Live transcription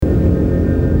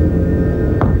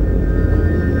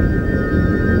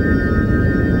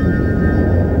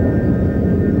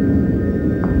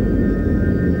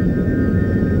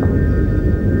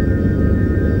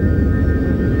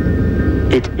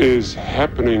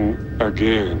happening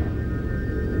again.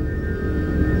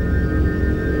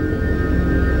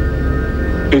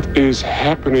 It is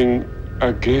happening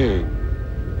again.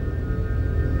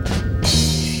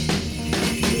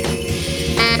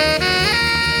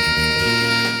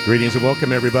 Greetings and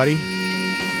welcome, everybody.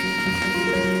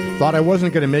 Thought I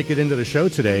wasn't going to make it into the show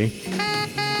today.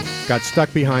 Got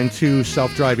stuck behind two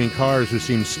self-driving cars who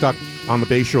seemed stuck on the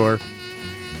Bayshore.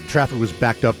 Traffic was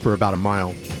backed up for about a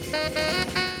mile.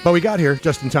 But we got here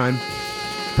just in time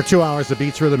for 2 hours of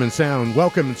beats, rhythm, and sound.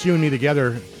 Welcome to you and me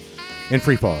together in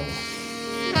FreeFall.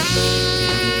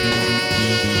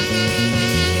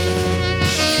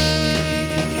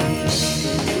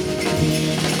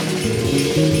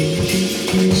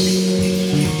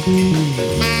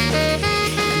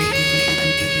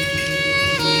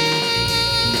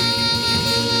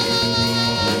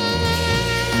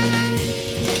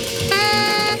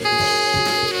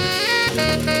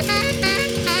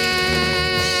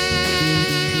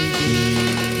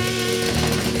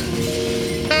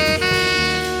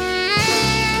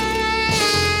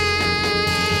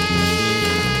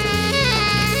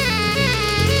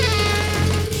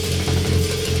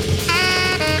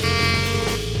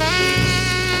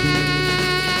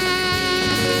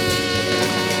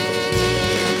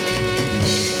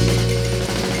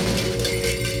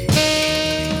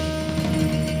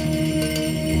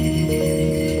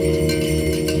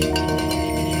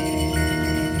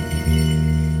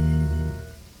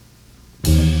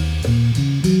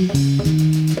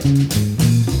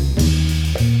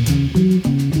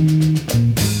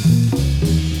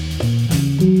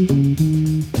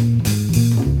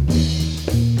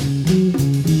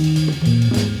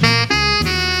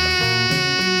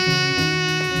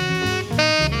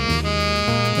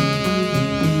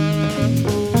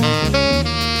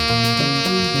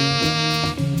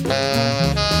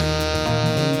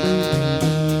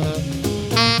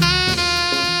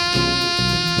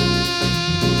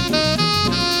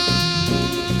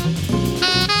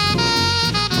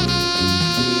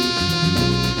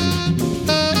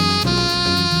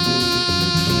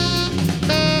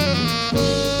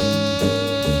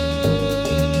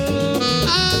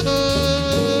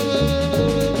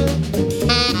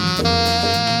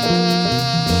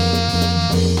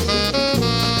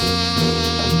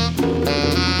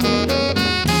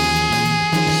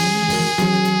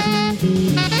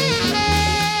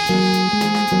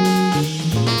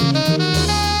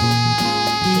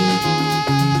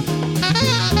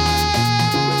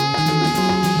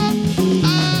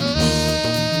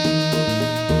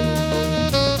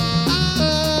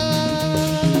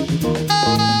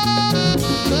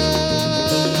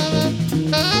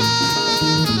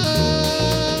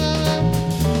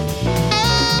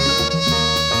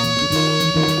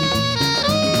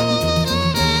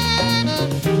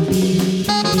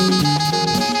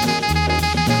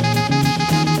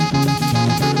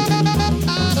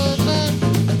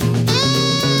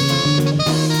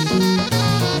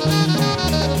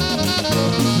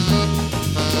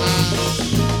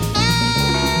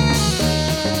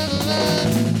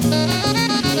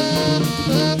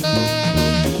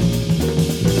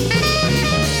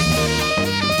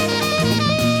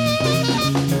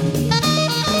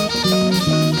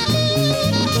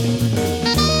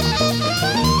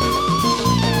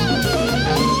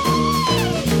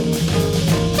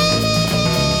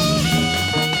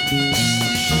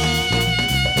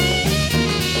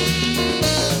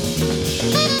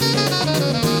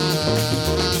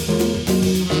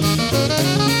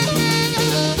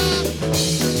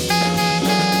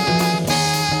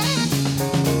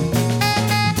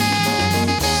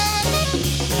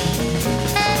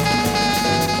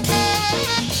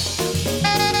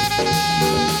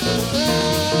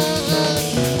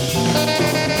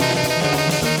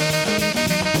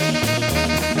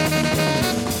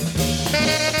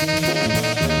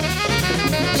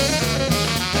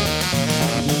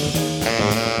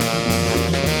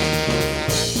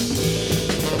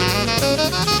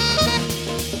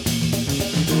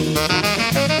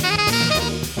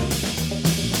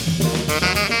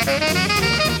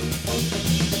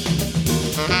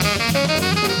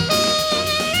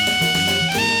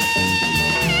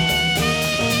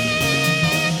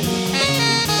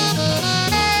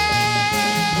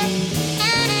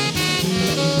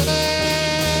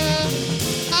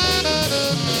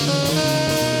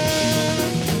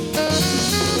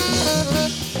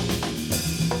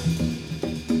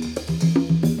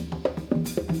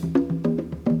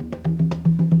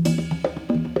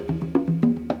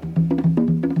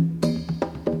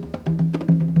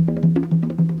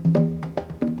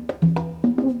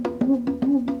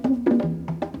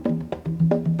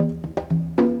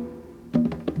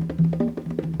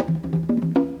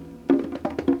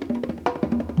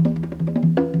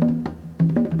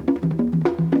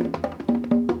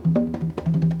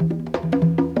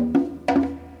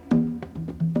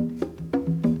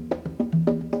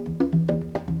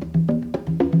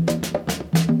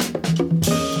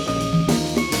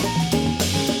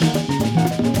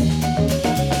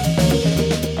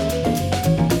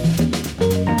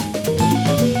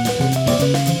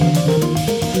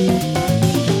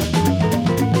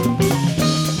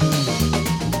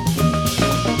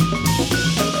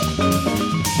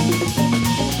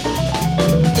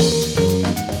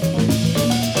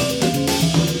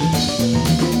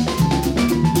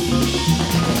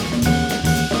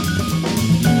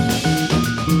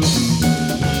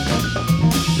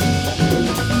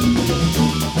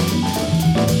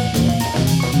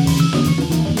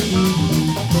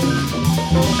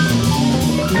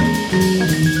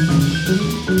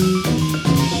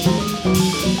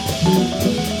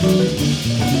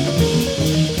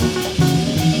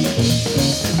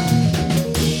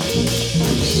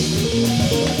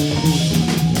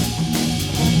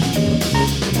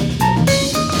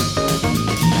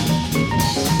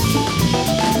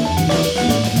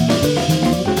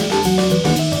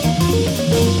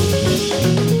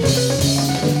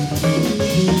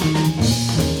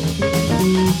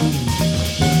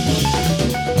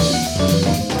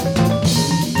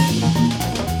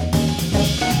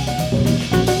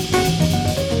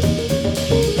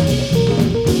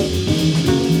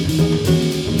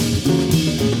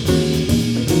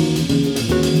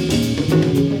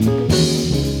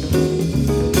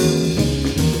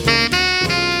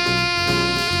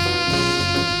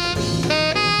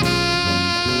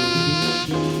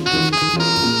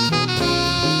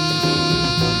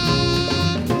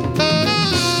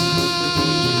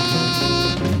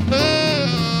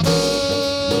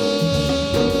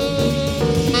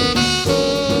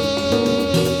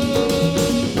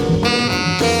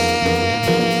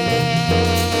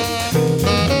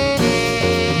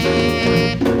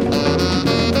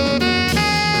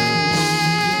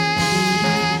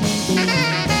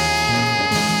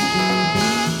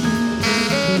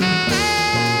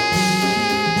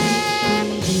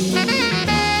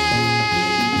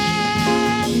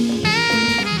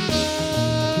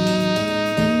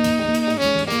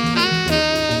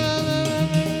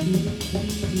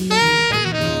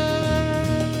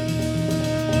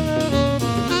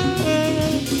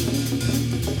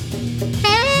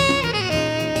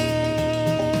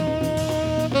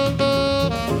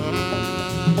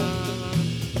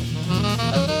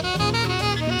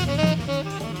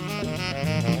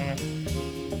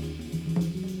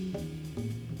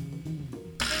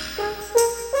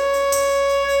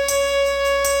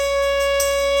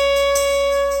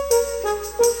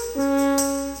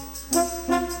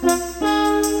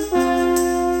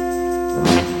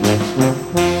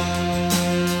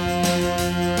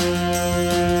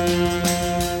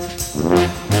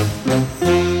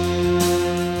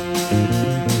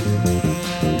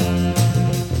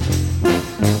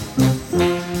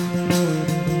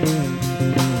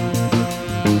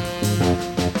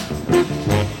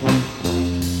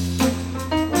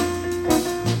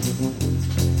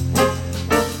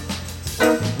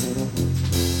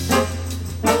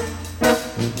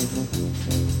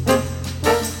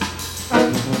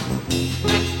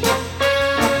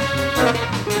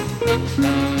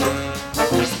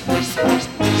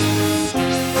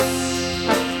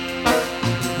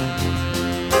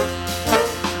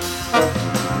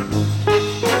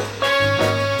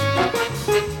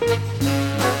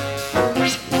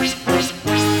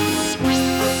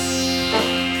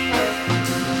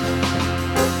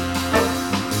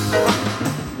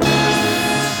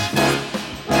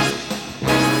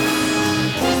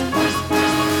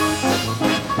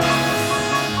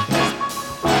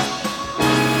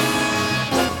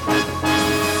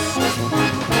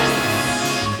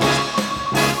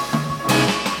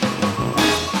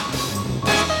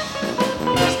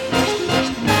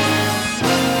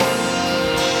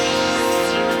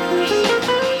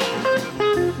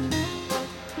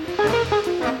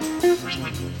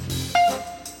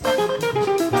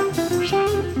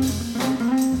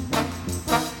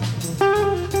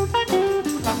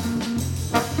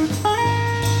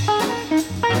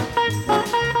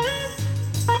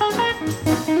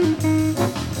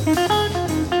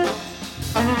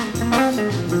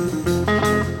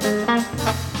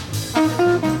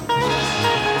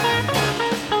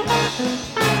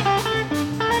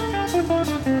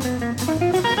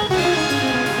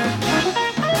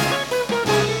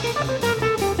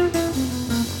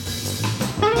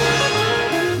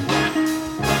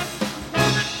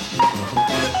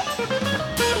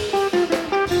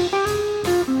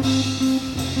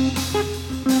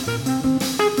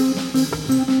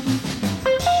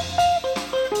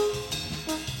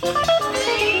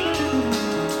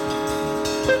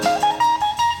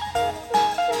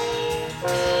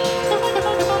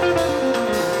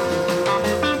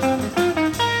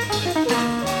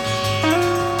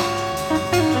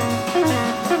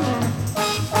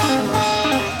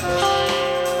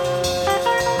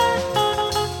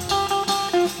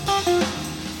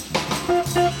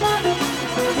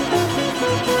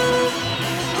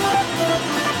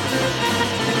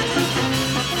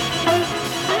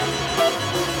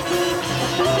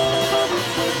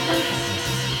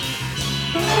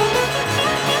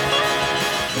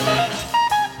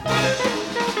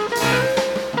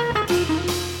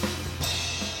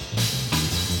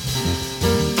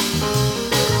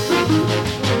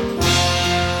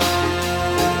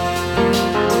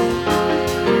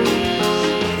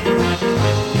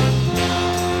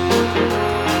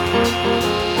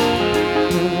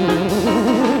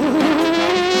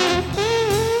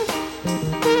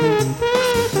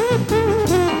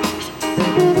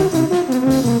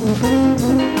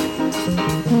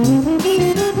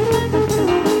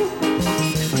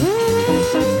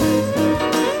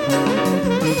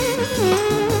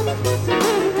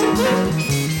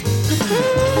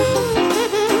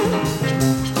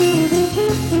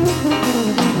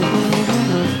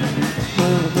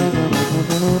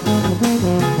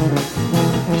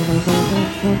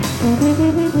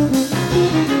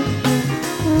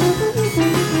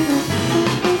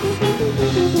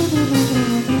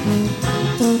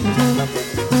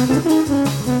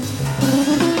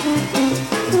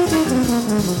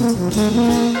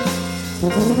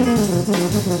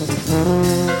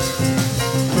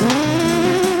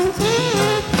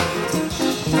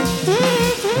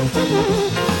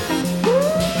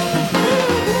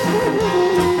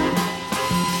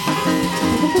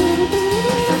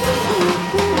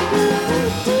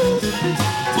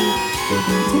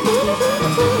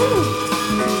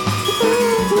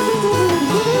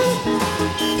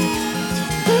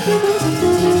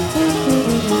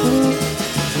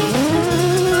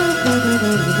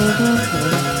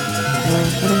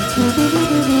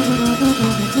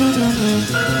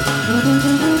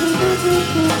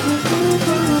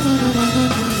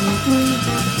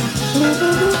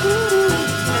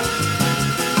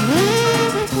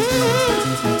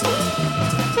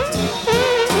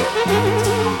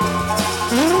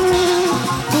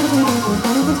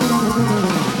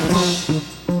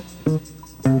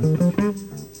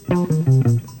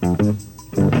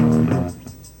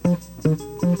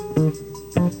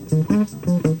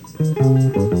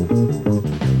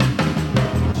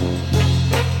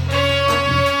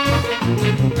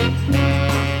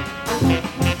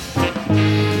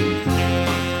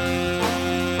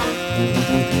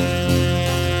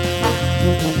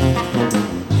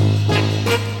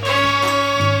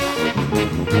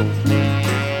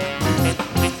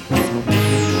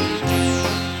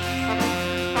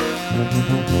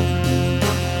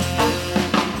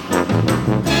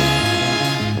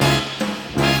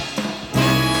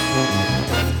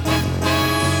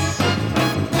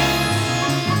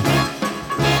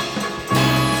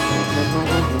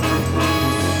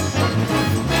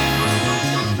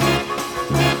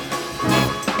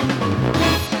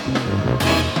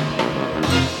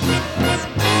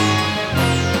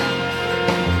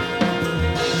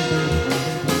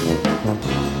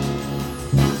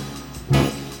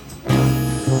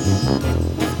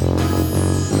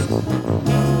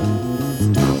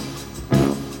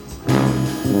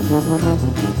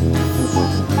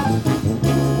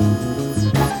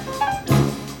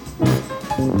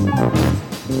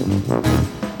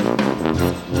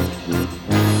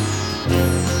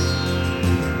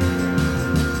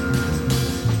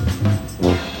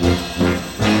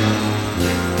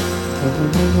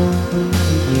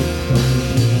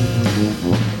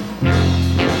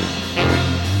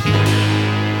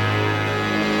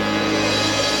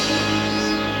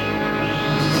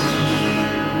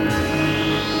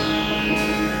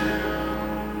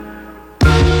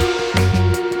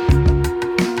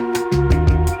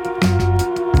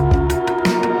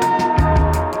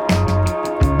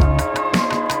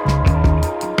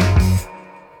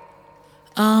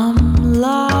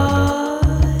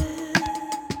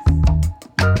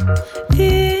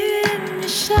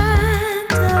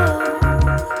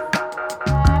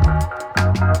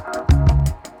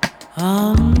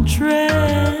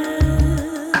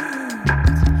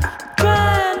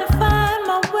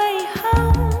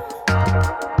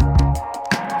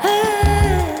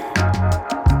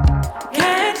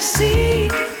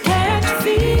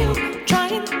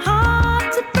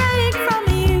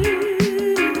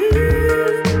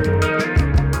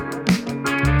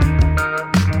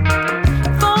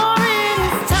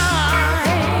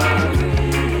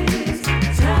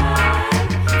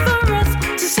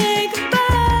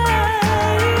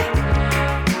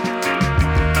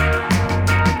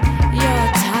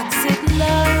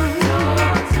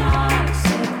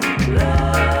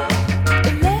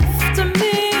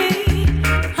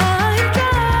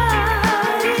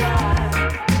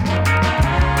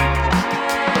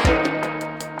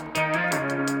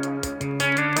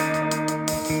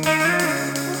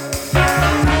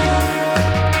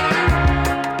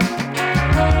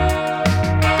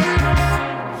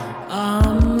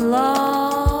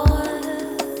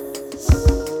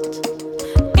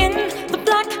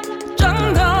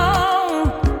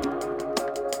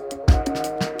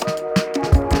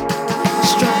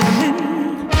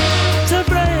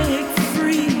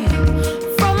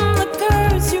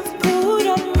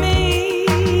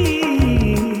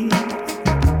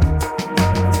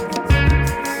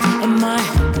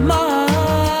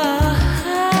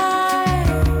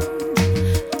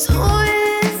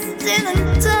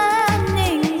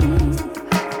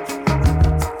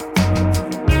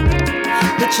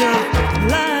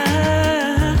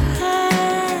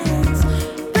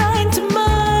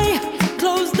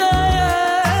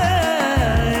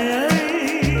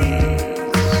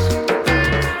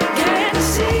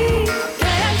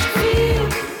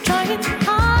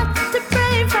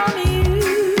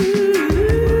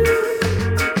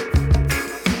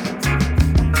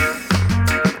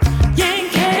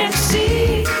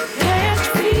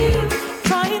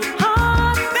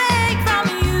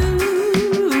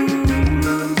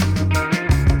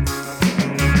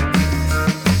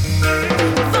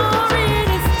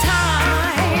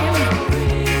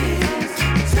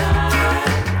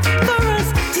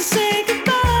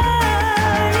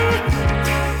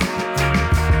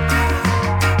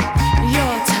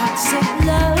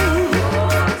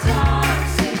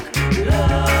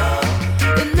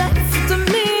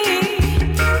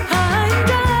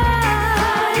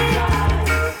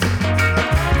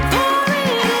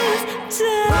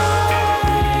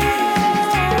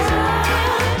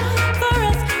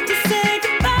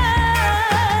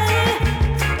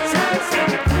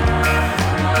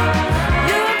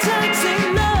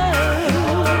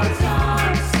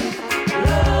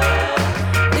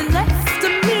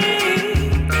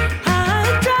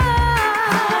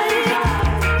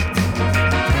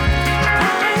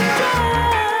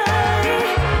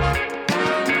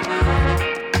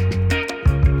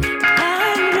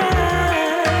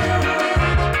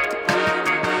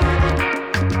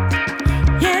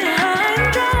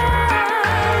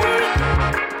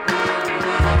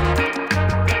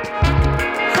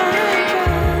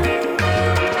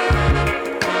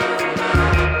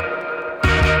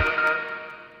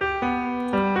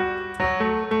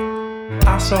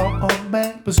 saw a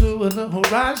man pursuing the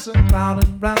horizon. Round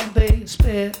and round they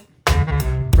sped.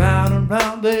 Round and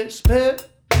round they sped.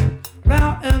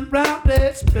 Round and round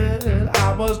they sped.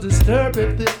 I was disturbed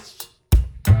at this.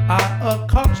 I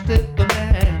accosted the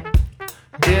man.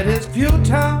 It is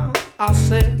futile, I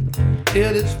said.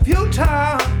 It is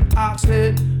futile, I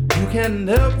said. You can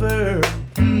never.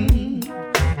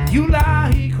 You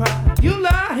lie, he cried. You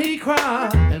lie, he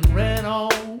cried, and ran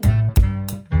on.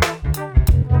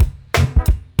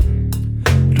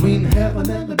 Between heaven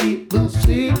and the deep blue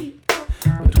sea,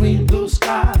 between blue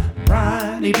sky and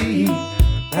briny beach,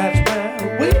 that's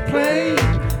where we play.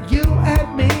 You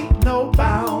and me, no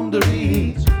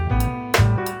boundaries.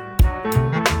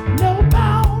 No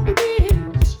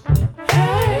boundaries.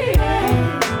 Hey,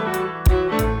 hey.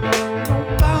 No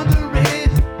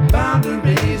boundaries,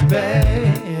 boundaries, babe.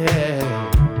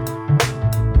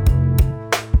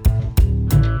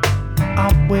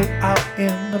 I'm way out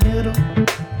in the middle,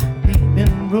 deep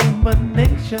in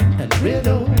rumination and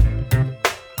riddle.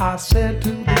 I said to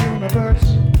the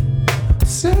universe,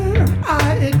 sir,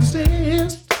 I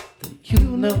exist. The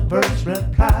universe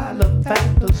replied, the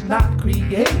fact does not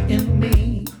create in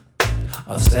me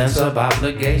a sense of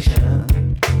obligation.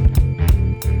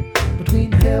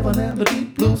 Between heaven and the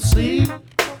deep blue sea,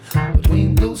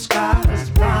 between blue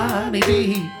skies, briny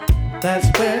beach, that's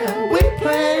where we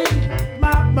play,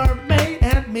 my mermaid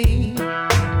and me.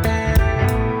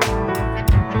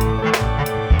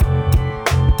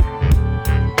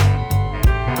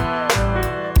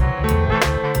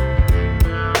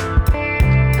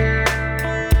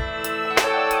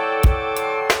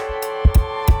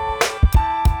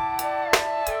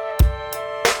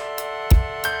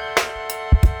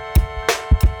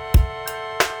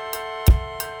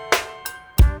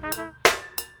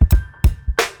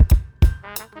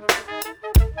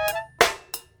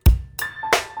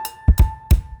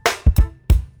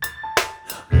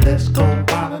 Let's go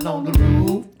riding on the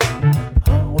roof,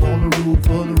 on the roof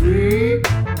of the rig.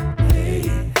 Hey,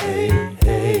 hey,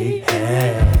 hey,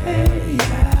 hey, hey,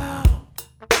 now.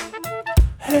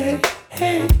 Hey,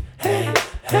 hey, hey,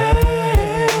 hey.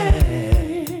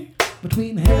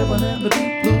 Between heaven and the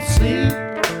deep blue sea,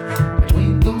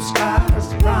 between blue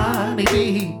skies, briny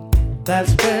beach,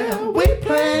 that's where we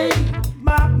play,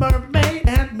 my mermaid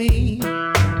and me.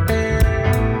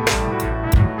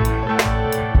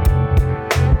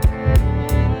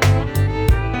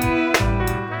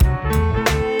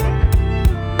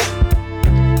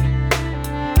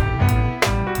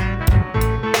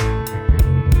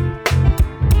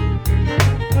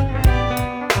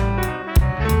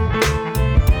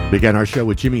 Began our show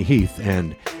with Jimmy Heath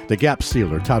and The Gap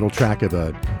Sealer, title track of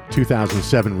a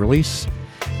 2007 release.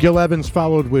 Gil Evans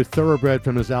followed with Thoroughbred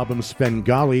from his album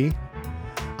Svengali,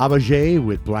 AVIJÉ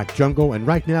with Black Jungle, and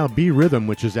right now BrhyM,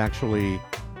 which is actually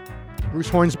Bruce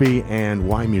Hornsby and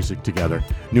Y Music together.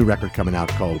 New record coming out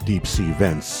called Deep Sea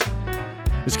Vents.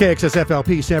 It's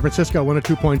KXSFLP San Francisco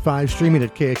 102.5, streaming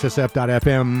at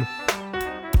KXSF.FM.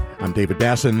 I'm David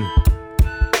Basson.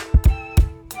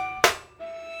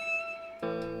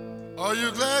 Are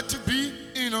you glad to be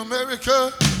in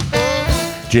America?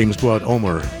 Oh. James Blood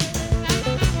Ulmer. Are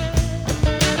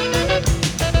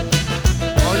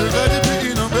you glad to be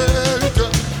in America?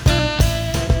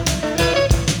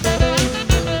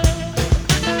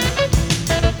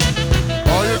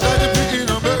 Are you glad to be in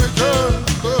America?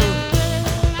 Oh.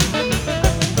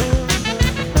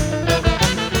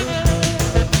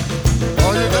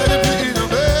 Are you glad to be in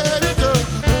America?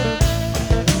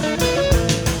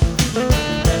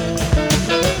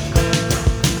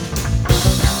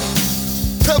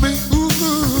 Tell me,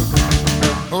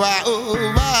 why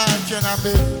can I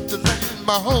make the land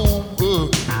my home?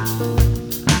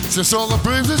 Since all the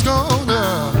braves is gone,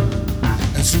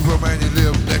 and Superman he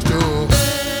live next door.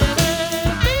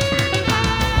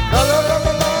 La la la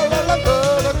la la la la la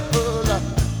la.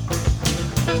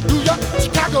 New York,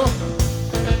 Chicago.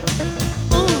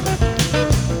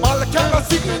 All the camera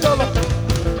see dollar.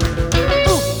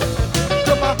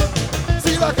 Come on,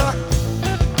 see like a.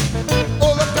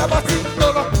 All the camera see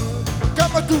dollar.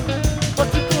 Come on, do what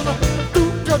you gonna do,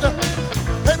 brother.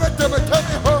 Hey, tell me,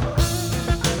 huh?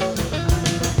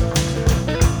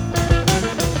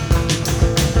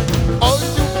 All you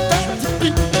got to be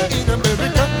in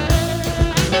America.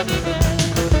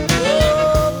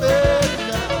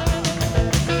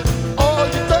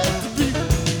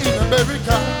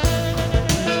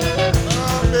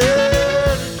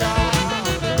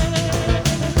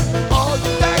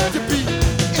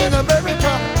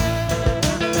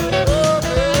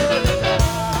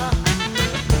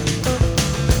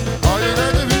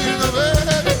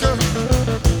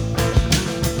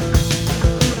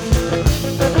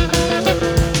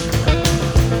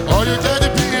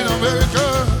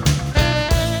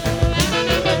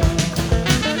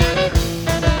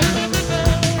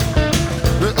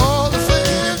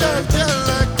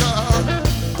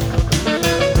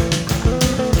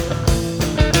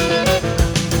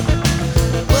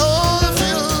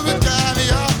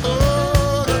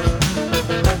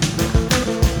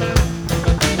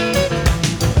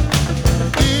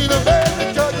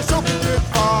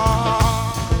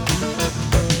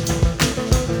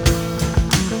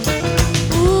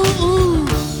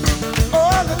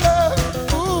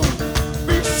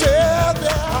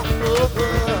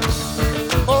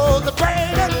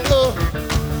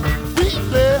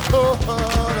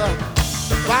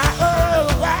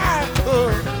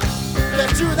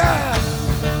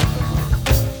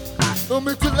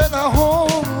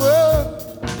 home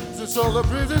world since all the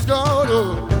prince is gone,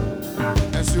 oh,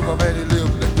 and Superman he live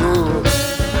in the good.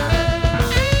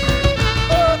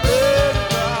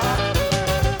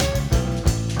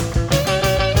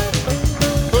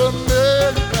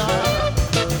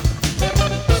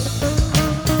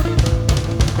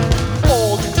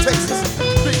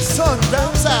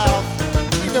 Down south,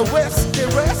 in the west they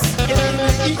rest, and in the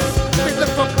east they look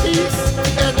for peace.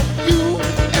 And you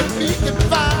and me can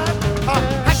find a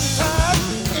happy time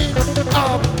in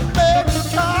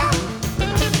America.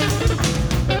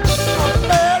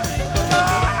 America,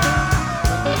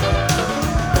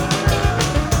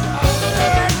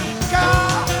 America.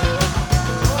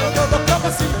 Oh, no, come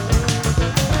and see.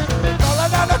 All I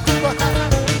gotta do is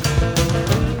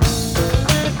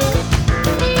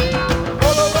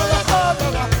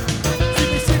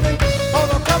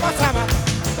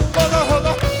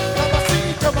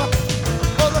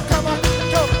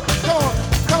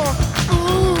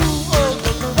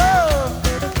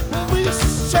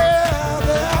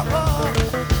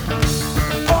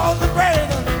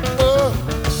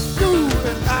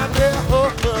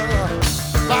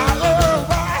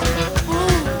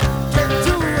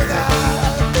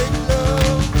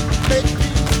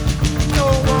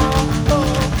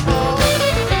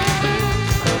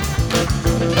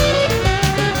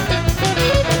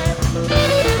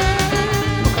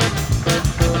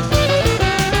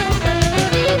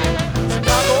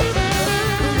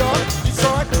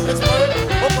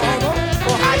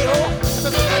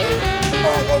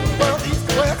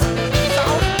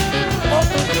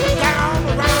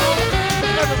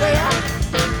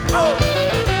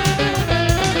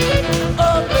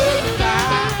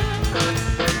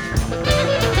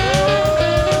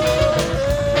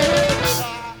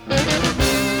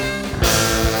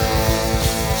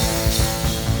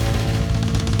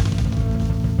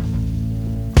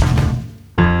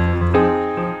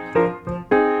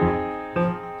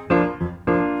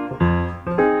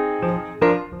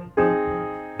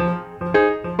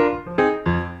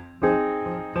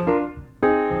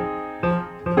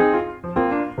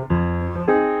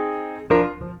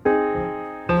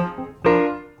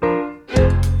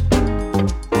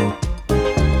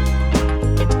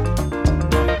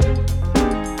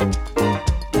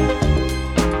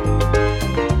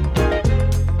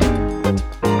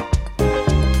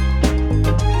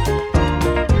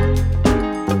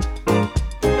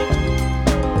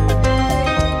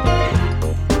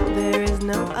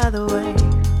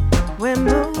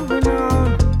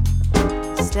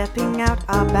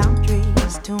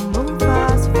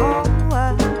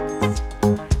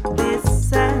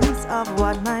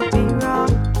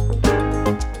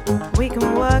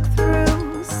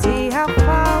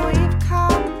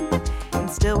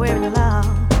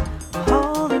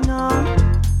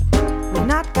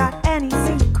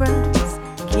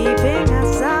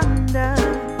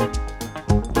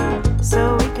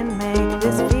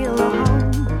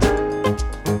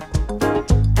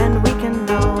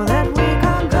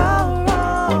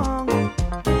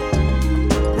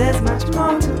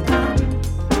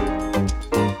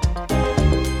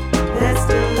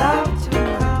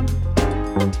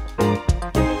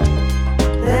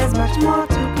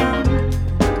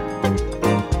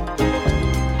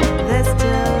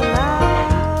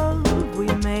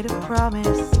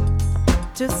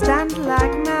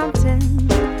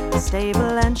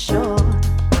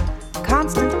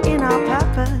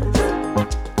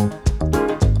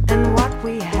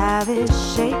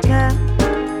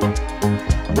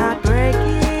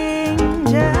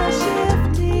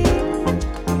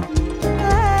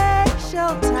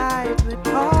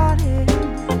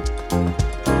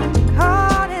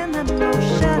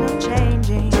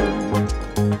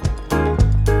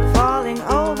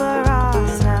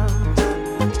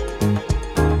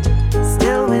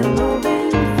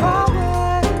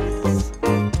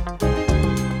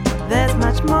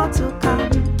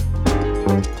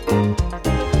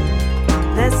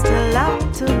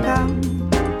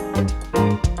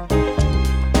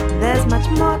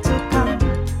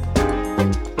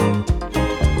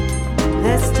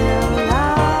This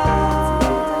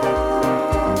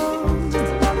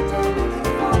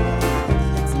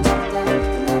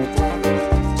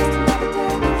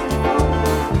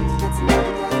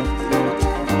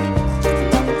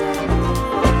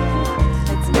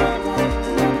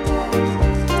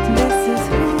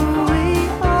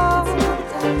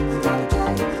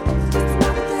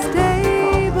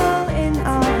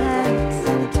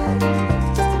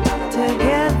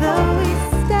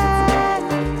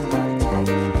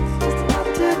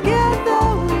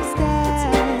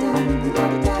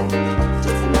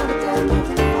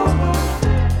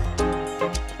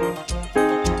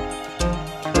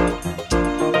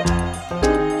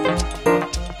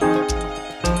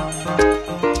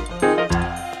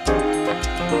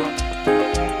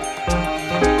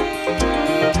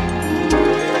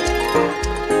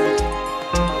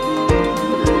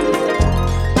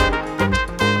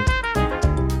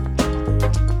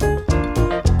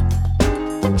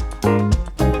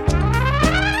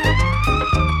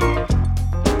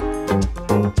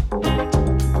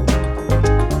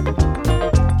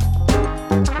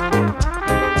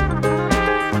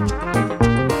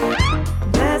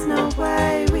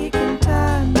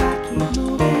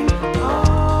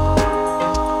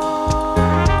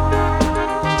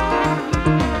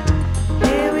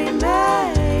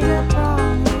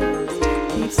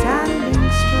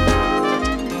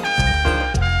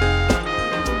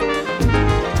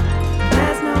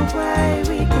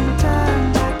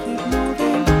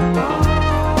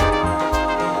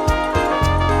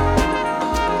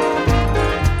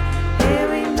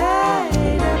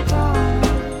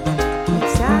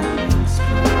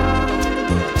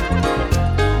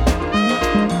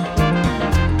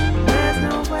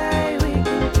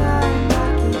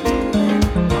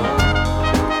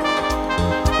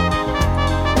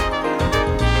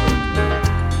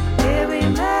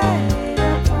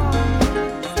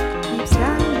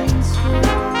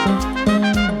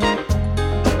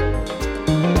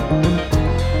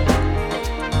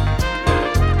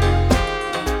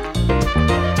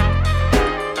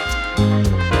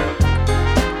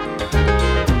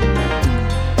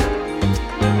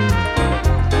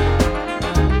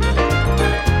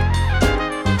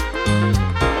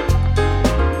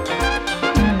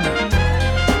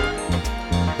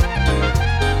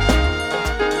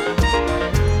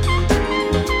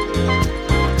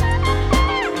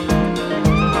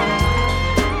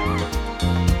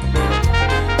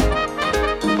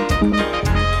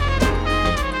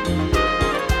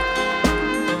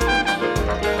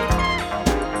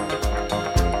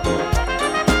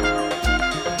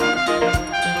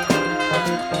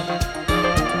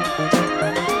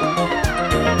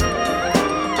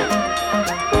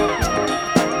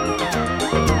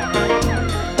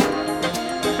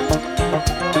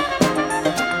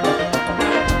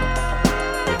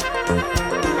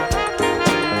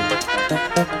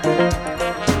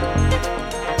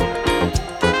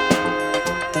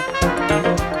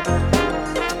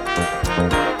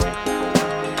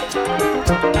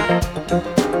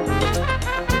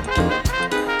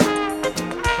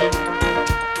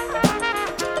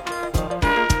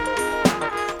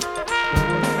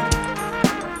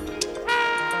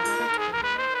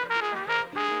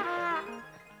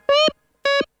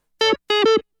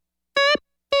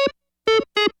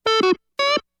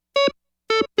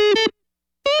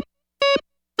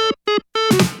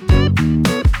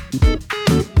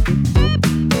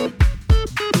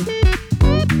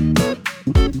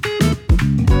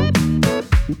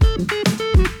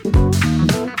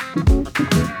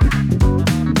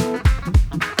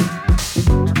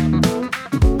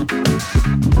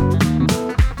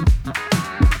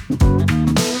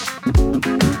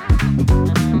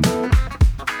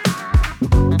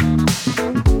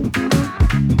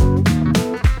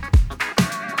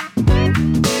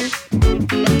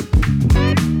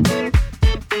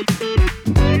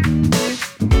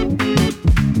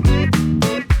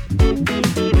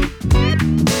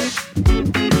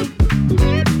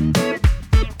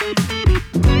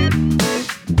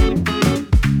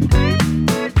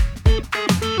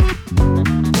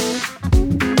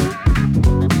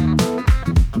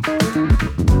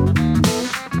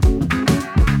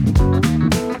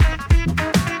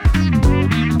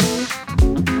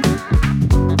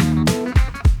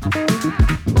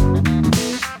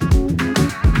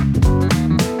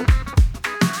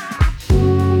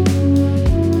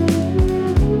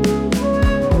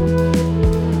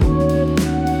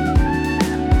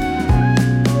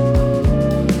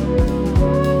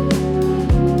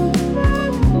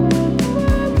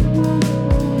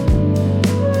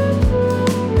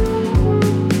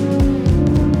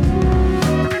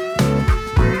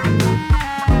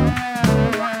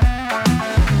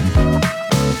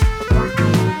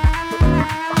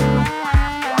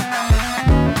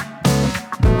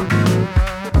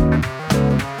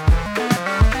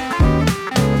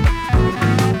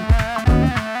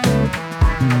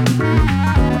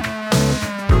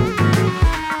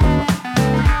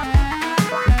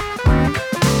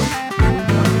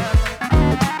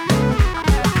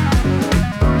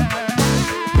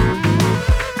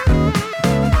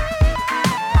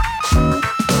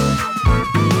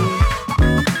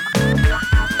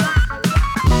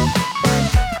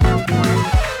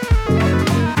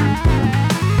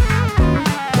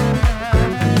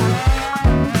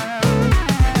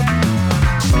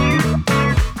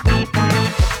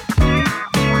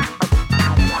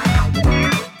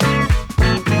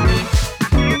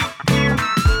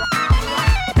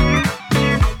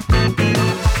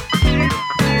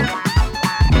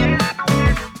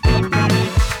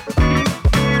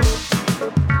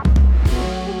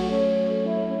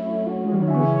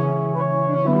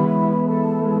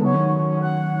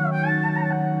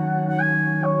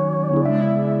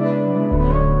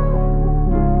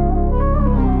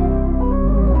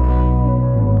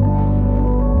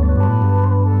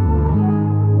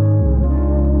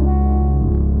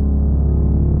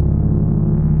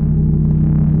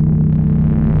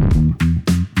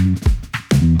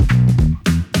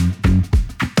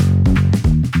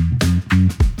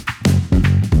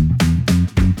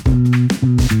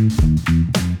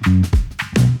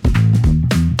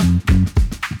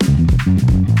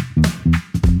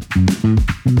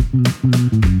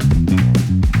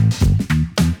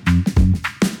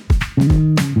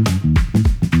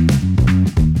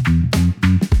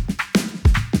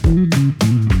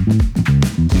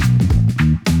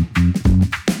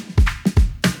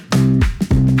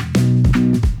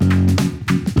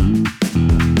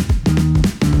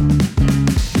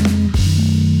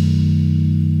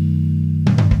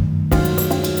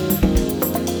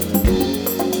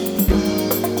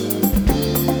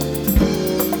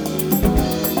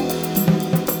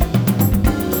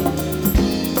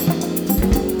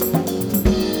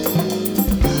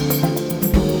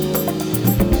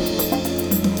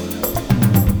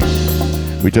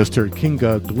We just heard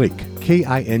Kinga Glyk,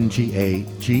 K-I-N-G-A-G-L-Y-K.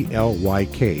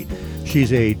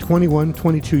 She's a 21,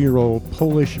 22-year-old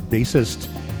Polish bassist,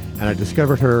 and I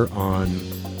discovered her on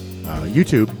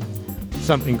YouTube.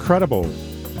 Some incredible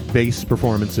bass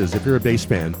performances. If you're a bass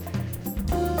fan,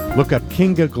 look up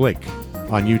Kinga Glyk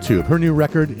on YouTube. Her new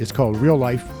record is called Real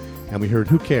Life, and we heard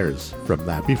Who Cares from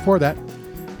that. Before that,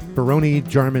 Bryony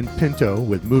Jarman-Pinto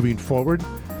with Moving Forward,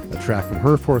 a track from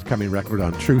her forthcoming record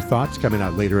on True Thoughts, coming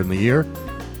out later in the year.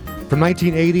 From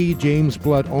 1980, James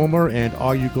Blood Ulmer and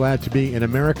Are You Glad to Be in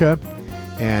America?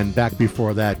 And back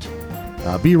before that,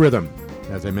 BrhyM,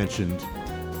 as I mentioned,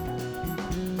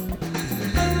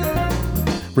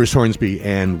 Bruce Hornsby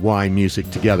and Why Music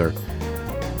Together.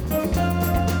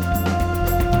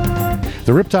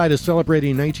 The Riptide is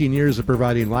celebrating 19 years of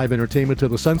providing live entertainment to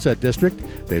the Sunset District.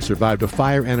 They survived a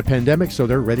fire and a pandemic, so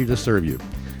they're ready to serve you.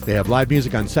 They have live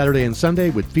music on Saturday and Sunday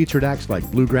with featured acts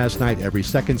like Bluegrass Night every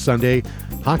second Sunday,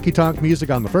 honky tonk music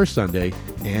on the first Sunday,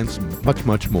 and much,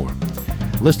 much more.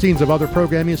 Listings of other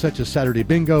programming such as Saturday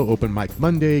Bingo, Open Mic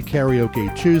Monday,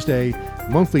 Karaoke Tuesday,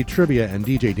 monthly trivia, and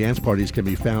DJ dance parties can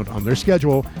be found on their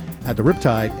schedule at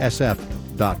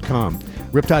theriptidesf.com.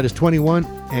 Riptide is 21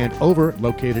 and over,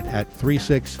 located at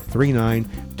 3639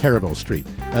 Terraville Street.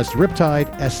 That's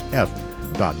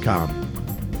riptidesf.com.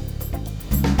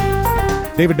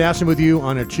 David Basson with you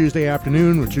on a Tuesday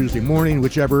afternoon or Tuesday morning,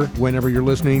 whenever you're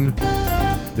listening.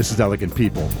 This is Elegant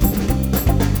People.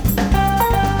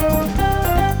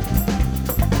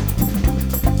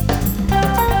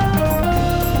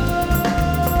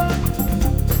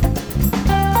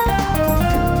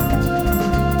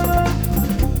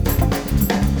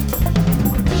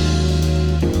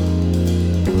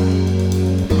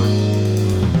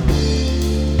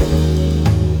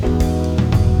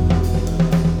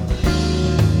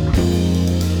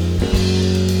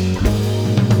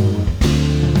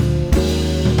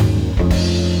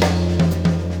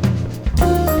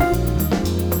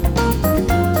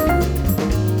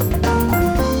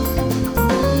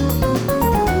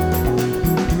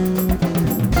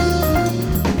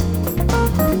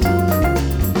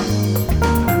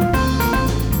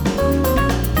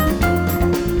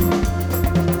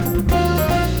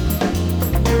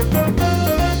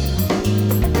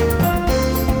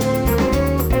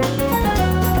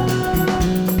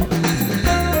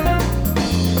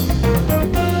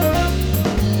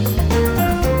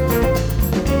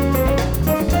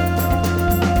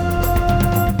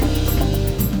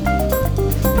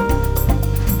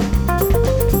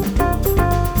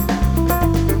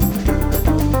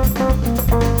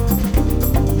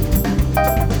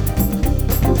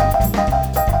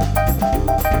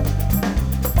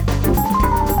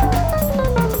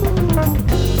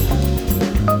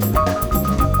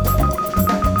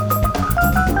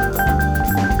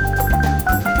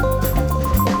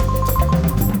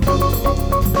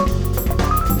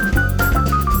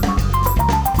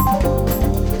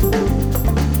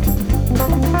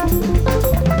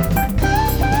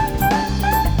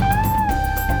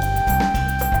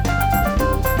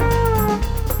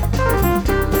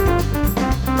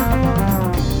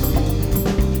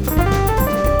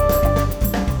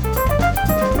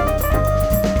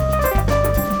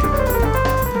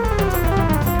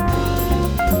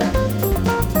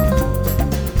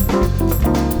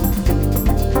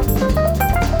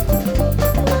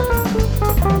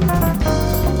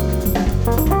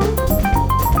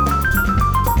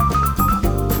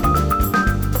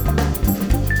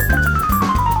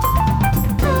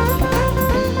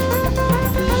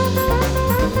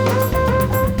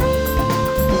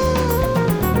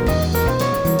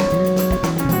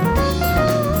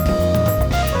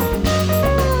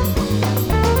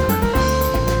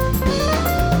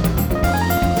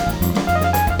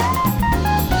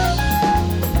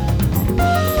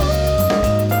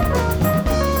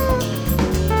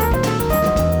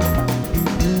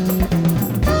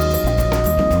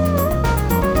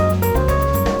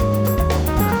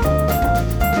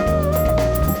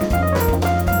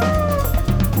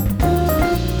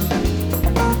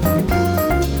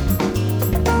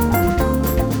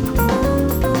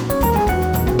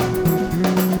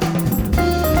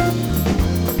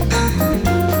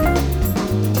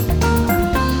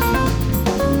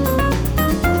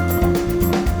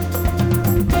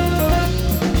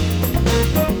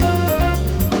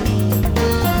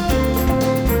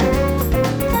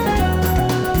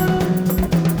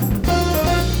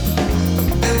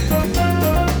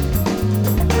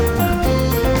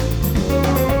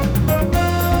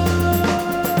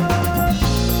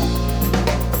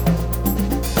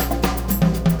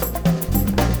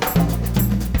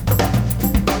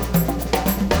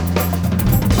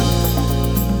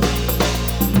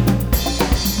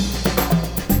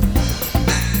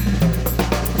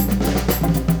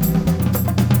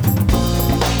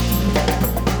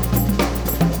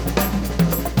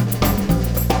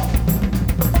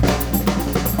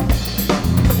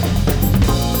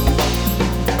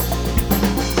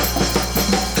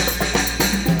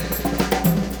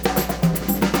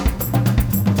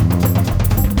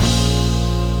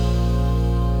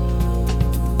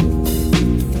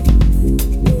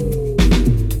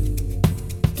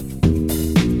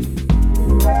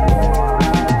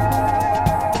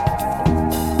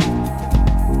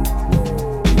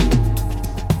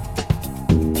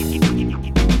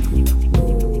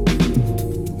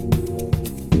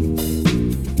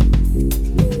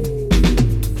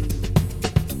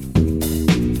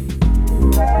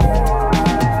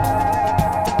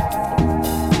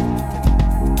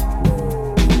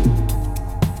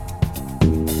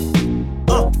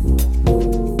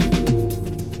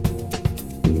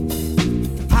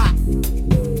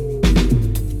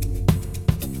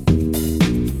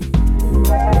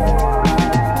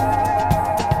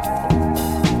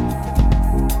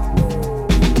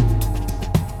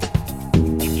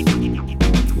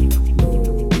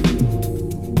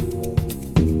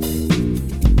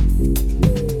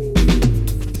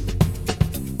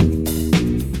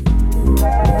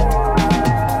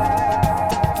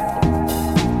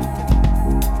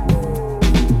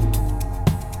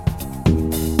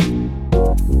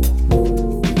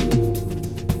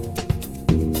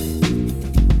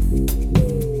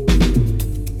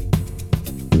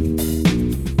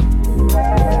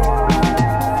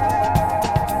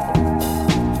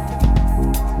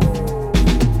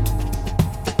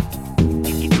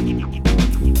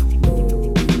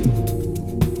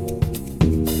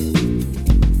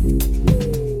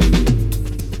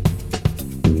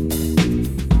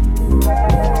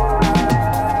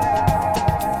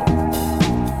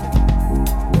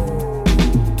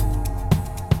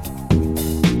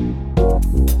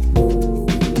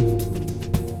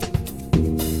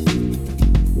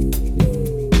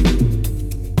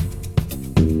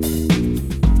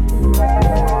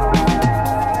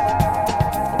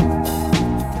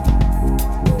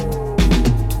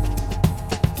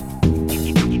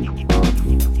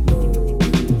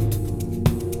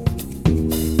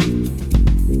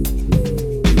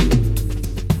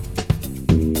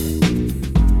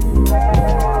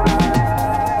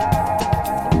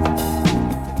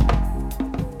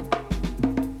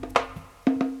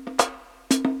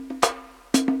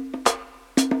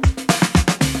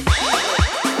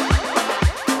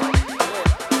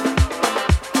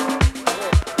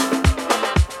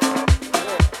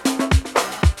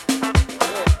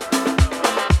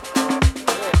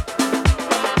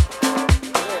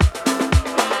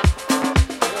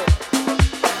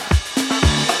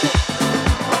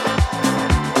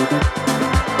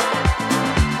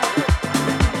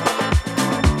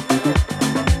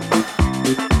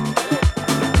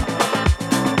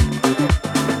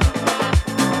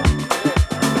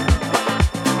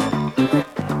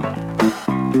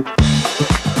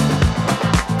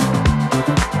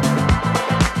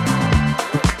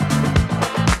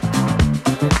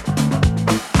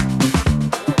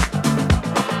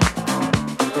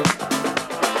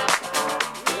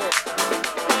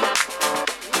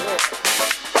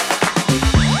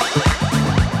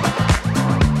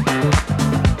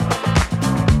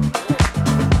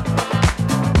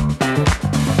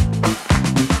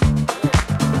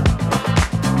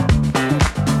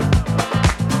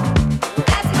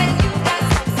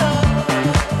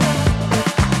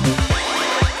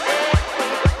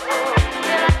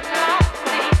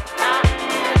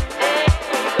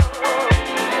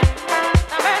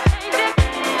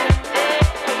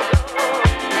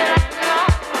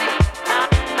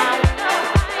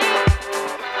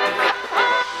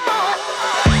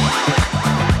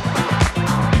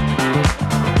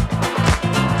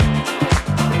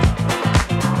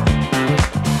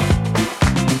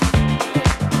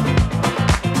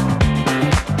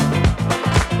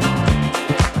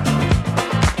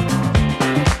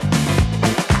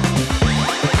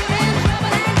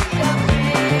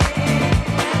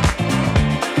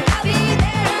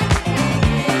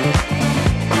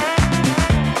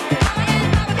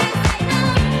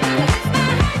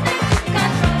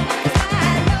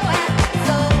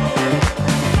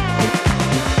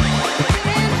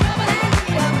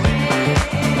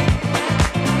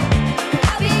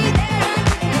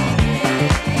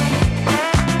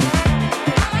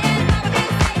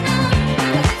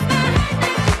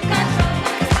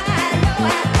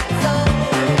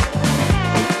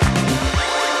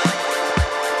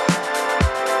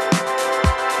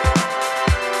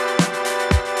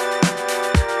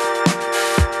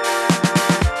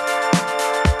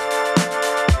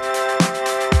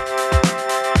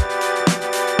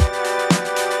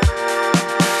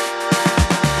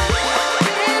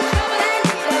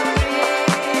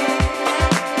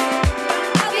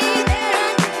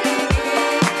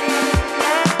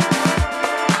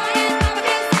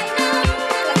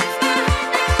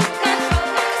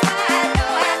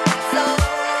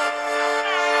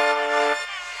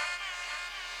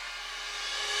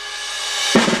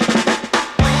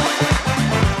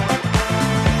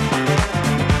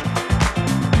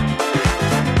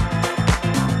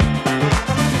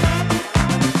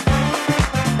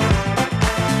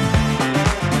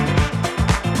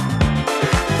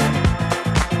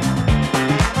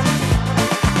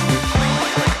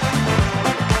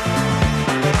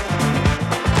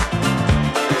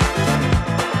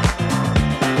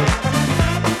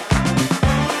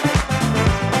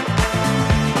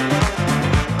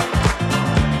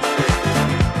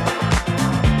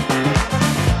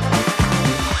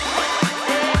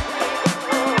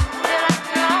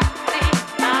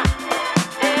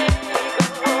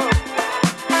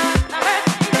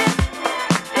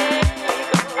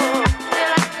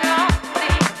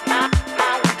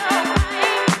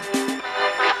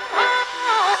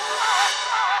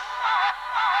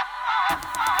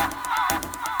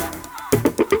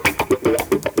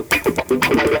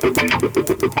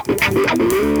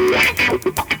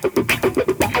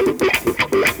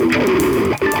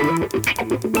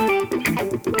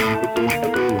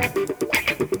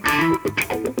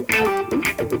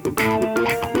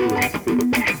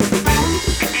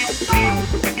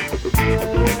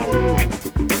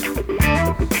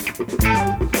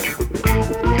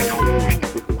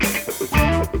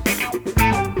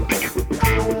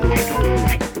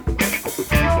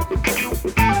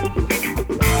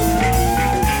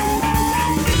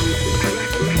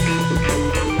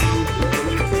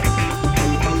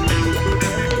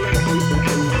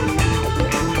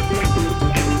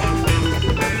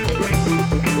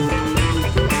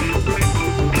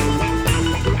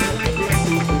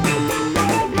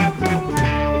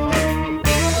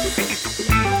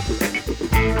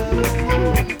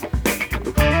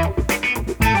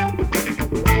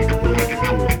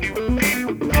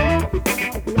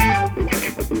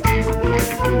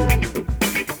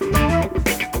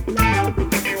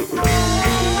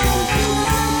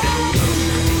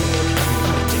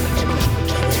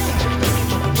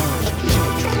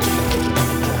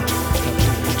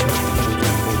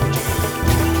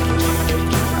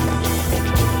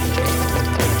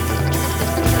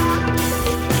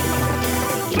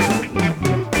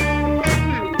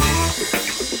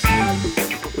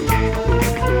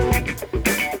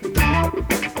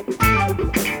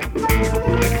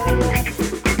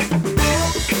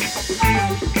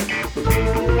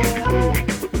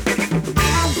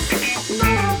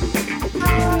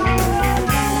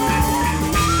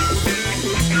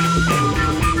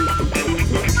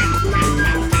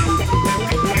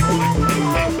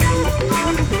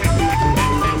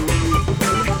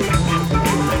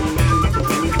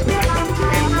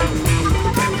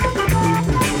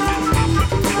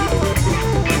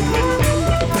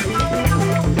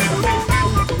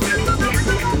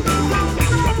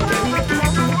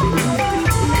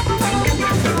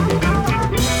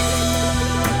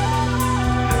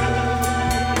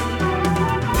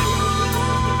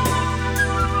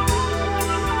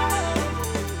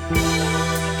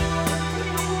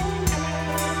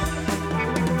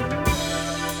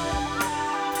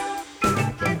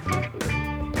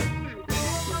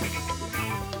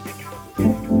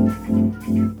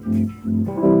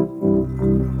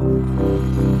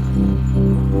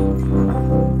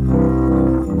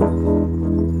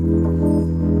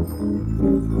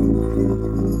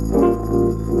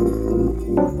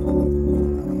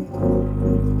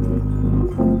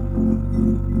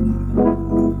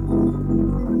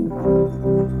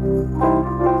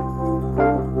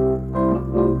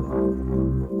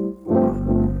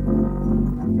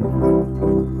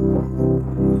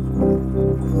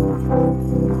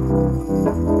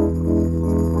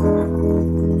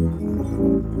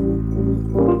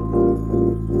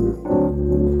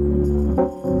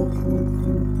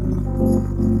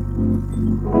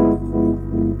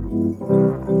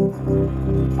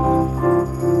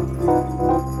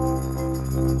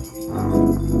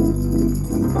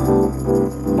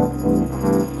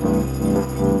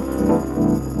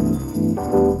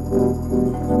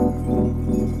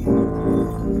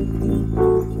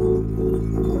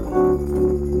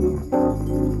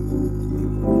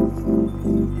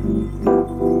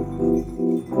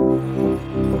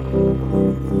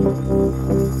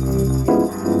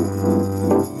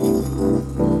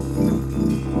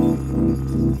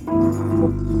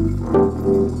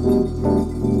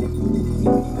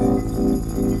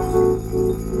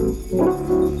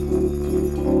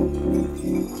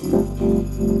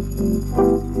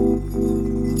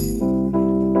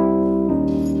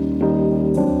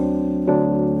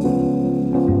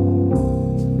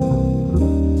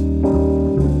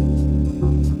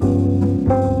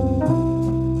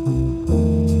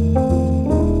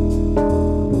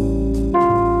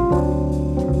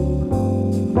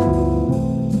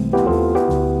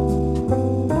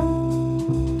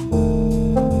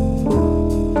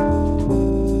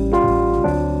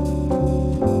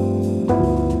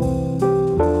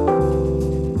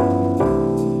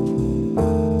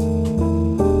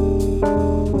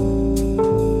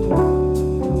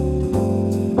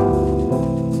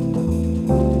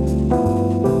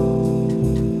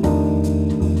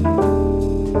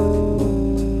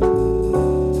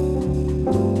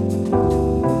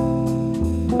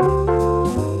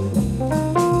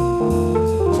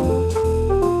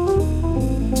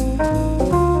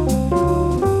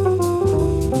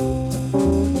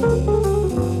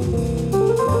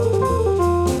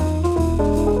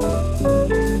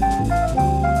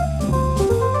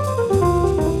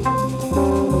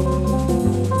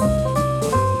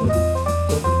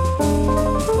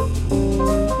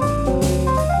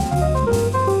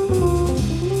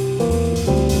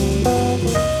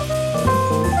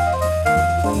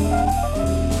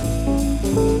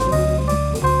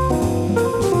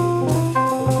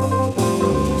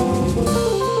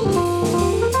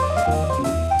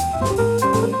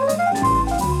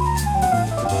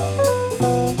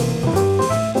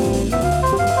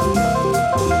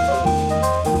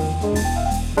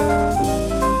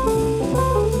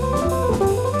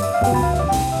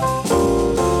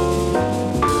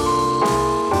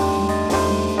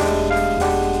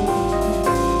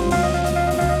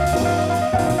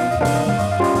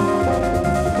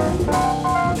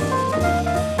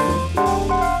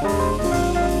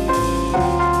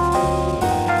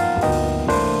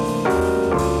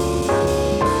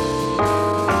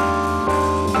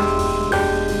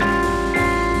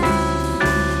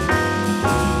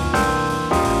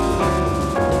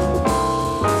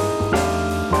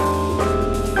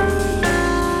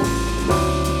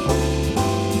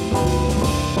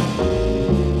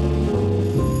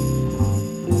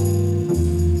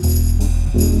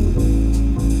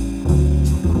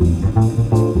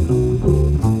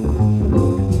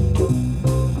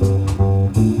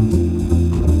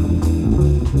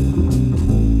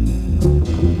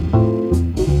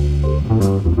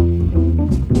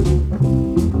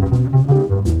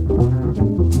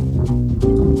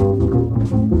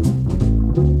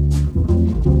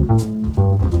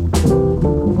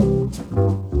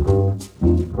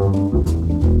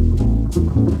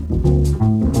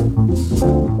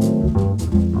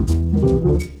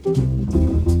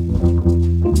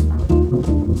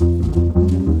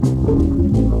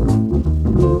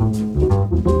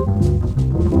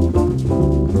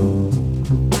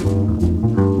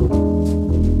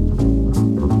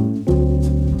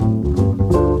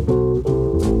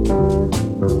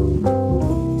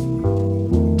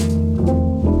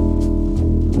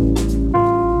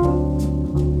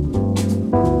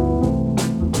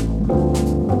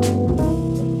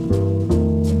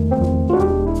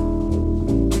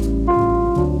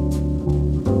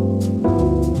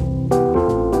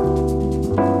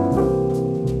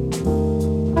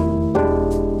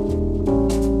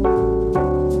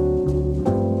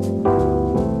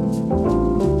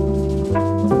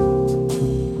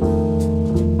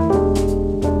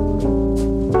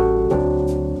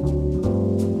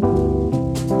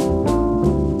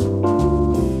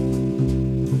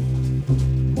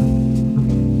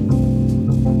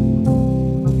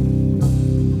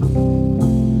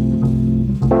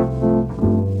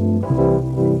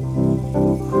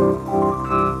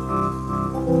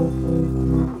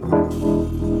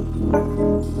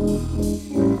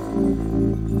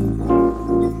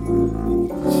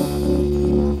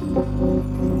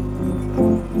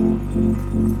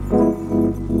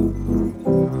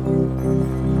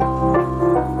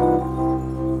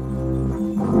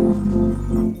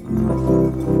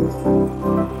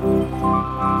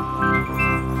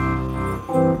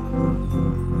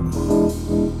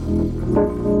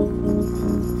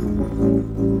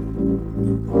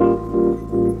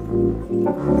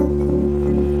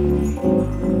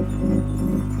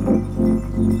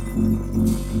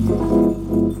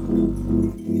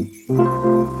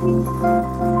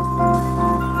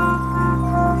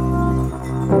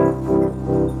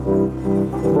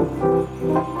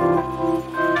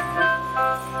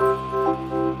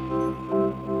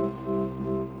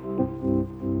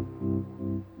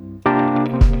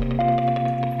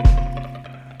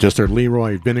 Just heard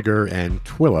Leroy, Vinnegar, and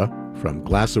Twila from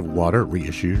Glass of Water,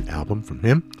 reissued album from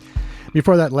him.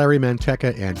 Before that, Larry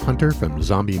Manteca and Hunter from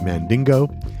Zombie Mandingo.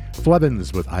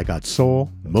 Flevans with I Got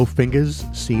Soul.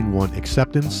 Fingaz, Scene 1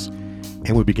 Acceptance.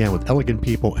 And we began with Elegant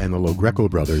People and the Greco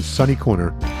brothers, Sunny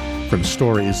Corner from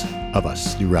Stories of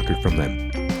Us, new record from them.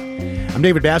 I'm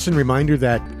David Basson. Reminder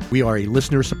that we are a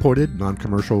listener-supported,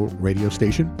 non-commercial radio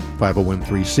station,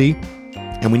 501(c),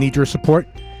 and we need your support.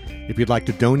 If you'd like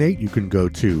to donate, you can go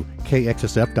to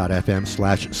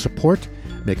kxsf.fm/support,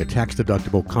 make a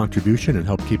tax-deductible contribution, and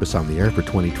help keep us on the air for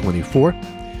 2024.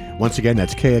 Once again,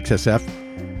 that's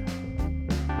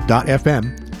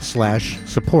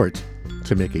kxsf.fm/support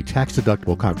to make a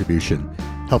tax-deductible contribution,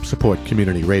 help support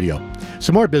community radio.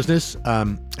 Some more business.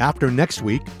 After next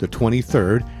week, the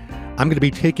 23rd, I'm going to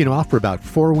be taking off for about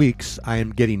 4 weeks. I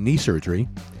am getting knee surgery,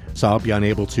 so I'll be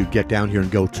unable to get down here and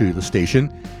go to the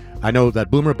station. I know that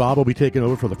Boomer Bob will be taking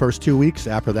over for the first 2 weeks.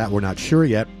 After that, we're not sure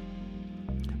yet.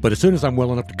 But as soon as I'm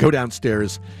well enough to go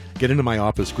downstairs, get into my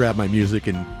office, grab my music,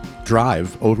 and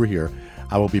drive over here,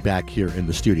 I will be back here in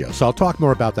the studio. So I'll talk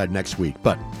more about that next week.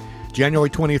 But January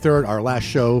 23rd, our last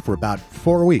show for about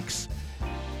 4 weeks.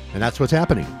 And that's what's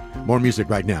happening. More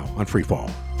music right now on FreeFall.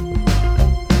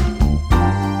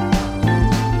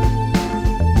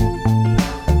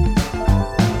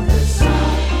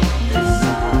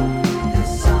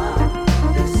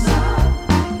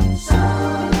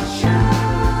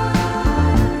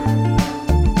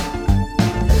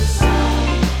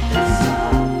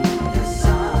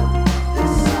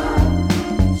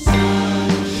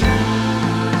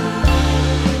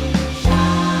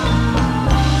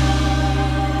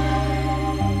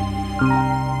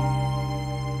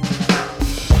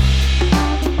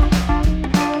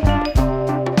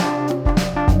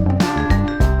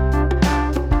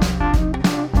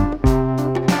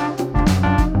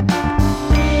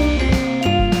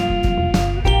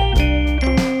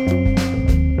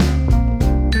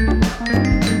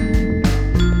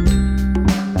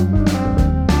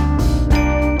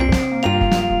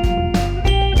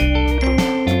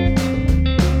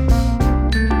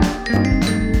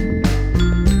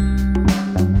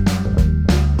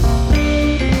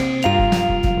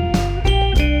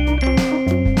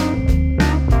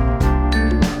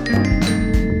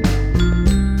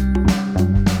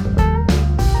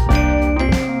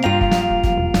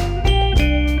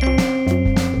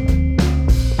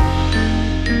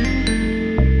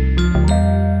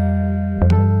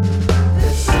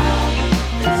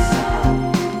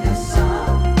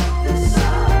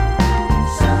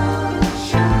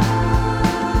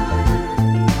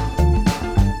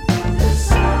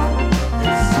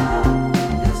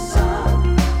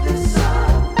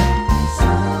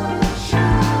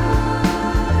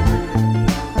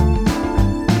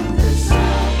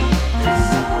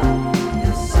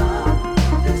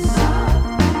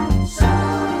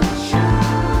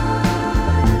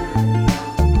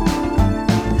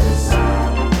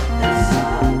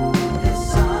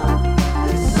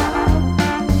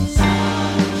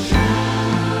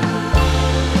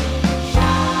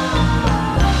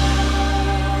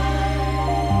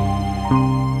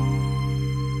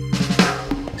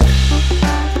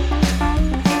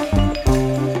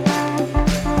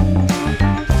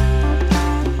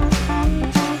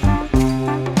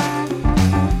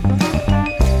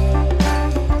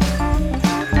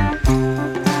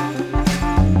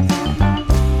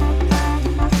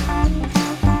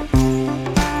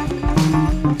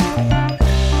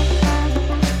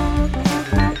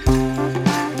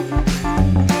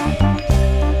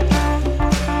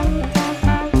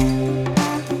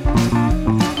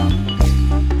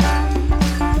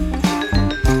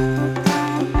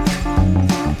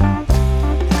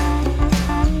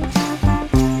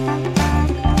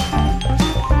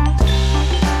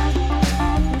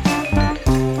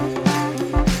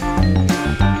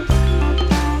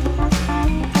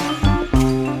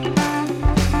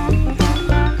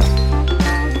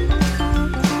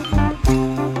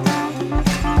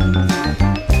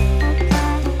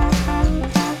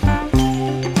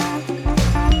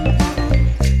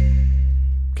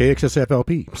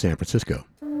 KXSFLP, San Francisco.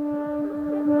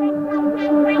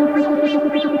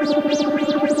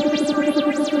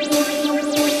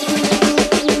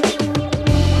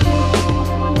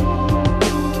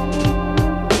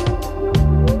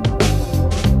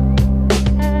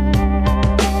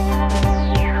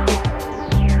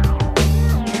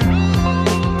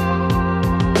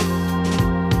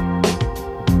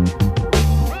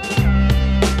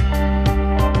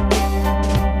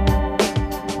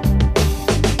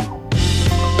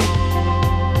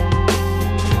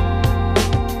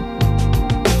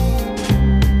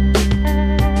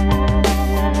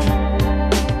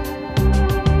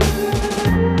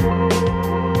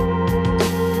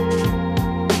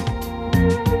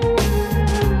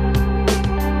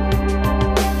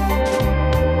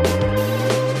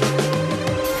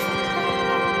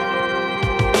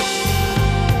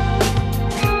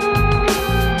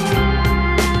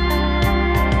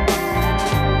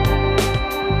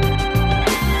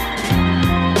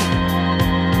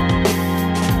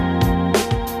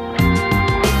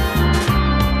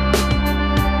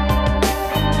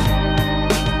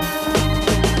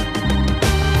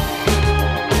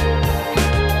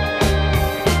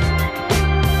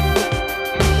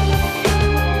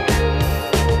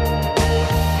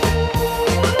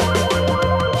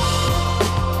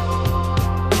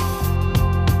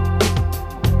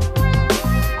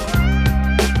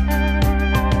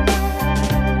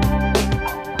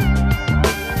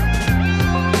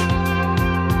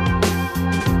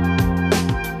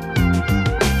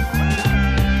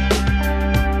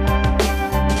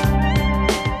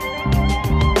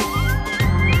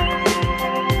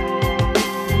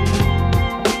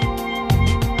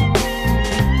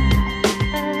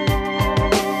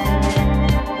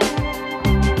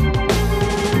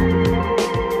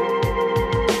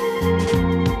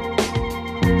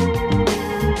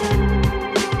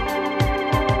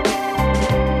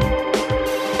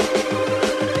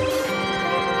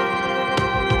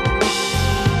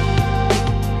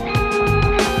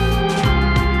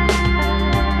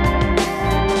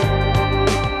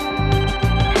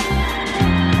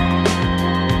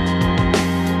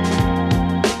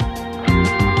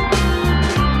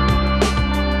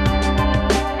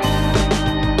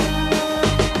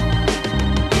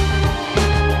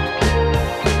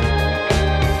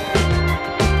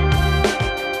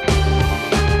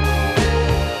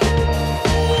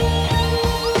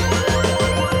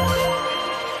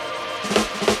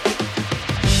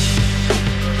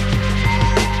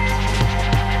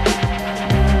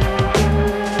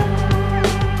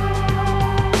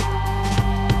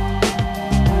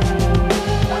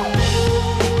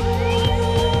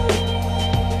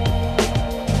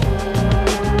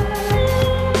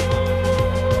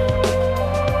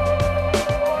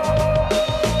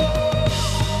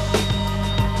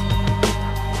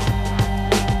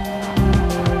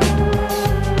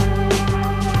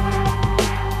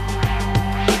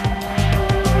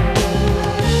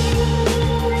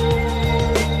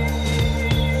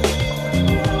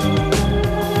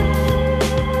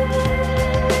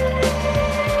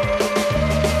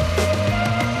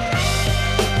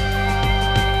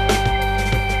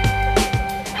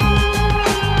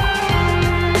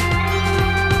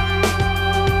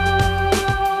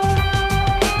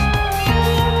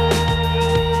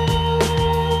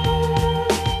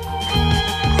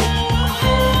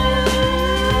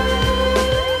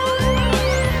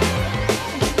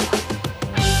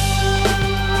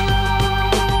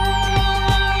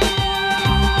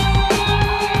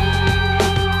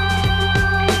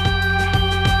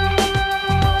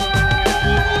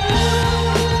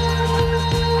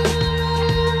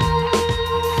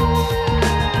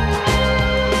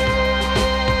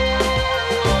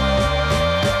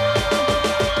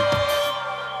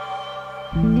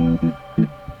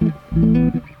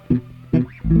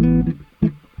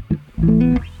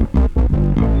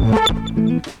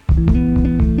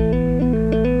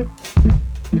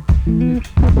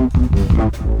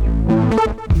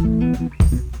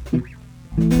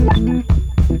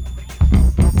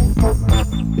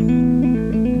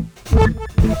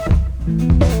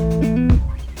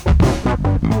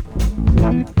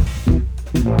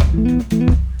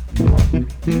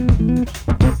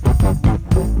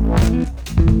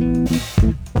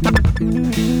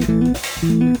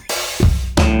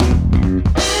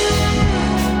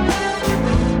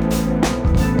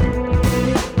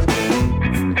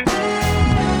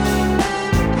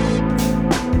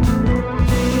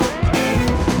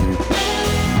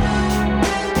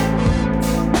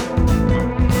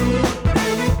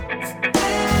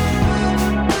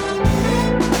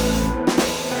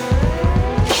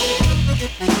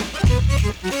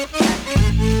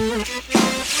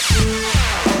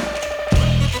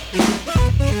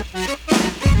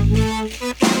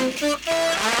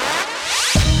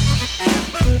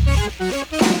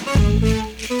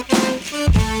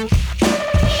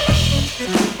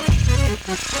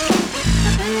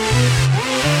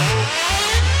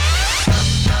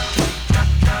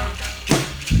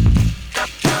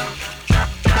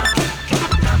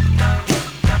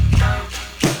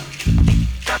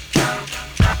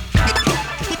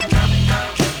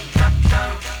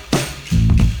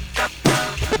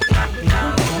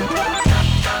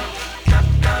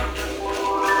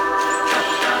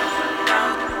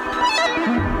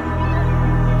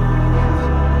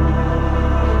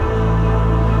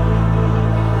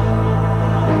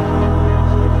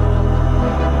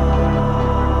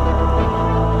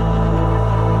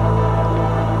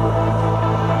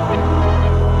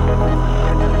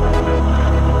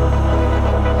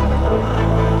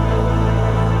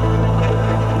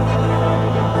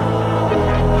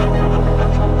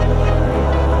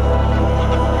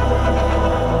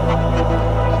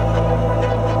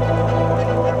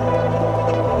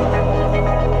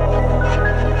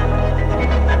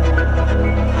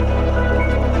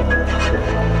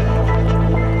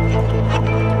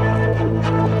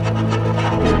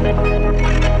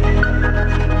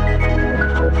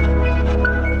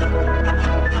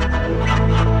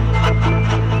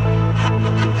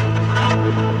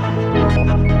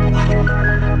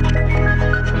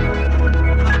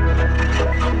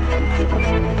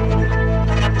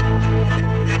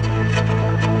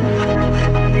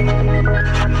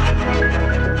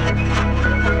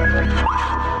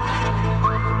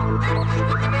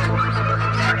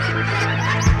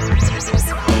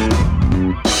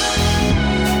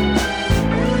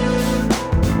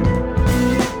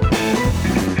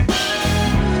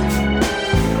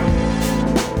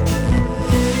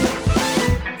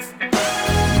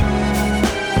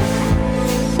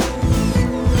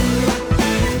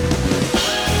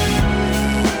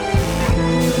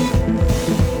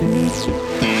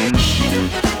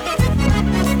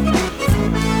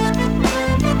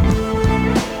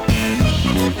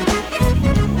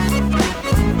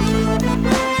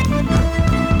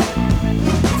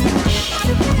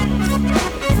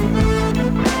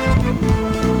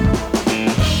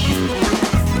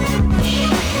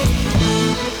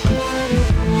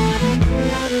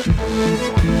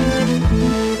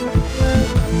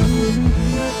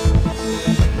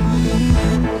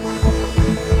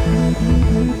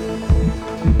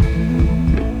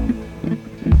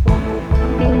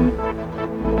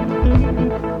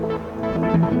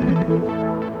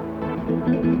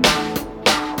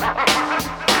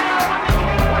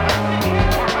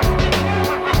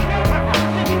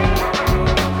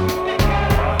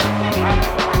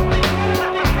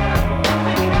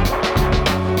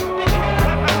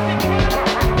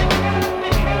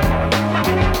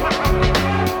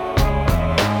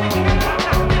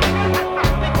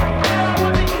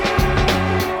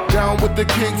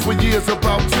 the king for years,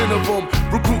 about 10 of them.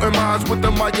 Recruiting minds with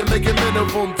the mic and making men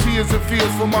of them. Tears and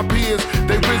fears for my peers,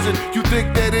 they risen. You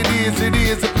think that it is,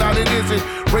 if not it isn't.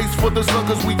 Race for the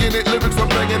suckers, we in it, lyrics I'm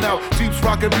banging out. Jeeps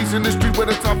rocking beats in the street where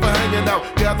it's time for hanging out.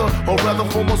 Gather, or rather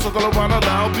form a circle around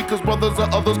aloud. Because brothers or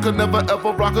others could never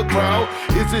ever rock a crowd.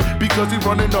 Is it because he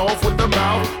running off with the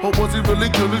mouth? Or was he really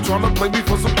clearly trying to play me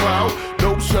for some clout?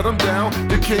 Nope, shut him down,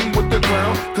 the king with the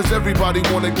crown. Cause everybody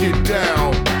wanna get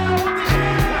down.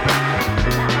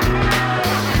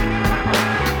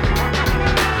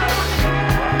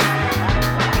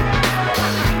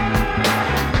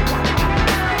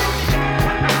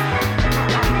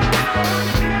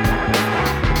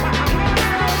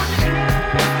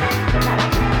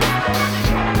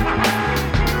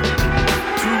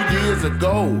 2 years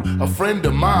ago, a friend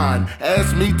of mine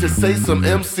asked me to say some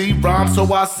MC rhyme,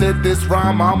 so I said this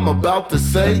rhyme I'm about to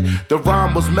say. The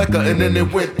rhyme was Mecca and then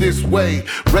it went this way.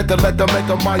 Recollect I make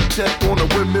a mic check on a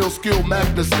windmill skill,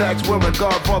 Mac the stacks, wearing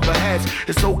Godfather hats.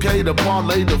 It's okay to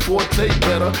parlay the forte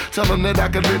better. Tell them that I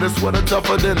can knit a sweater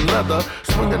tougher than leather.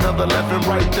 Swing another left and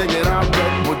right thing and I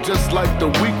wreck. But just like the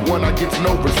weak one, I get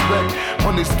no respect.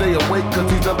 Money stay awake cause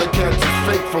these other cats is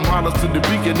fake. From Hollis to the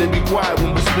Beacon, they be quiet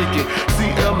when we speaking.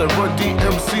 CL and Run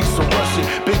DMC, so rush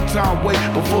it. Big time wait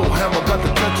before Hammer got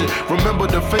to touch it. Remember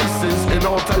the faces in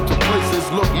all types of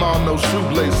places. Look, mom, no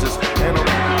shoelaces.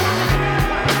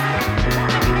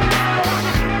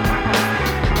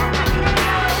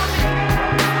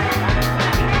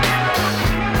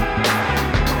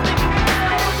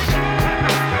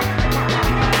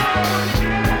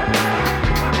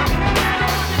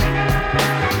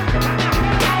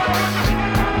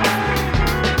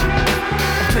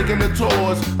 And the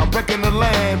tours, I'm wrecking the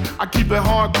land. I keep it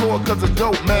hardcore cause it's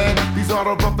dope, man. These are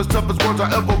the roughest, toughest words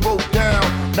I ever wrote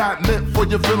down. Not meant for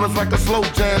your feelings like a slow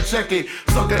jam. Check it,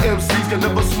 sucker MCs can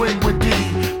never swing with D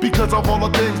because of all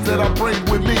the things that I bring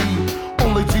with me.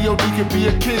 Only G.O.D. can be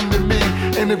a king to me.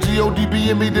 And if G.O.D.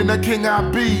 be in me, then a king I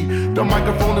be. The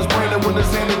microphone is branded when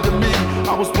it's handed to me.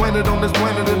 I was planted on this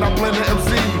planet and I plan to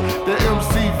MC. The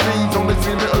MC fiends only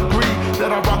seem to agree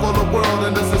that I rock all the world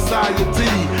and the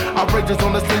society. I rages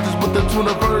on the stages with the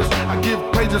tuniverse. I give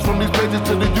pages from these pages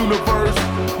to the universe.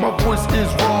 My voice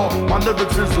is raw, my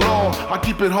lyrics is law. I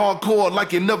keep it hardcore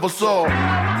like you never saw.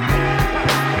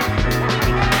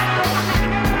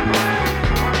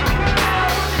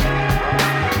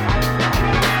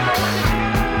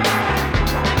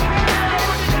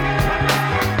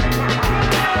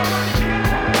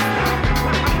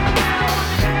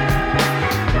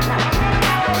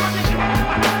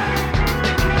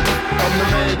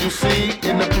 You see,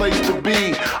 in the place to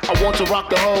be, I want to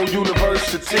rock the whole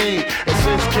university. And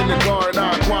since kindergarten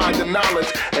I acquired the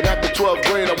knowledge, and after 12th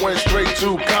grade I went straight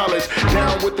to college.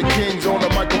 Down with the kings on the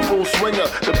microphone swinger,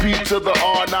 the P to the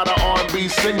R, not an R&B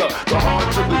singer. The R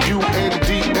to the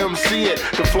U-N-D-M-C it,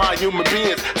 the fly human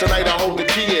beings. Tonight I hold the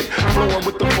key in, flowing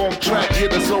with the funk track. Hear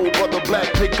the soul brother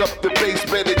black, pick up the bass,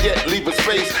 better yet leave a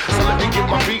space. So let me get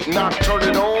my beat knocked, turn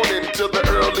it on until the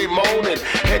early morning.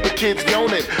 Had the kids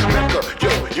yawning, Mecca,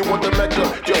 yo, you want the Mecca?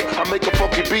 Yo, I make a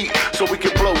funky beat so we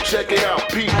can blow. Check it out,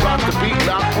 Pete, rock the beat,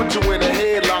 knock, put you in a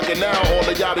headlock, and now all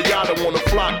the yada yada wanna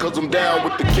flock, cause I'm down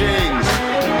with the kings.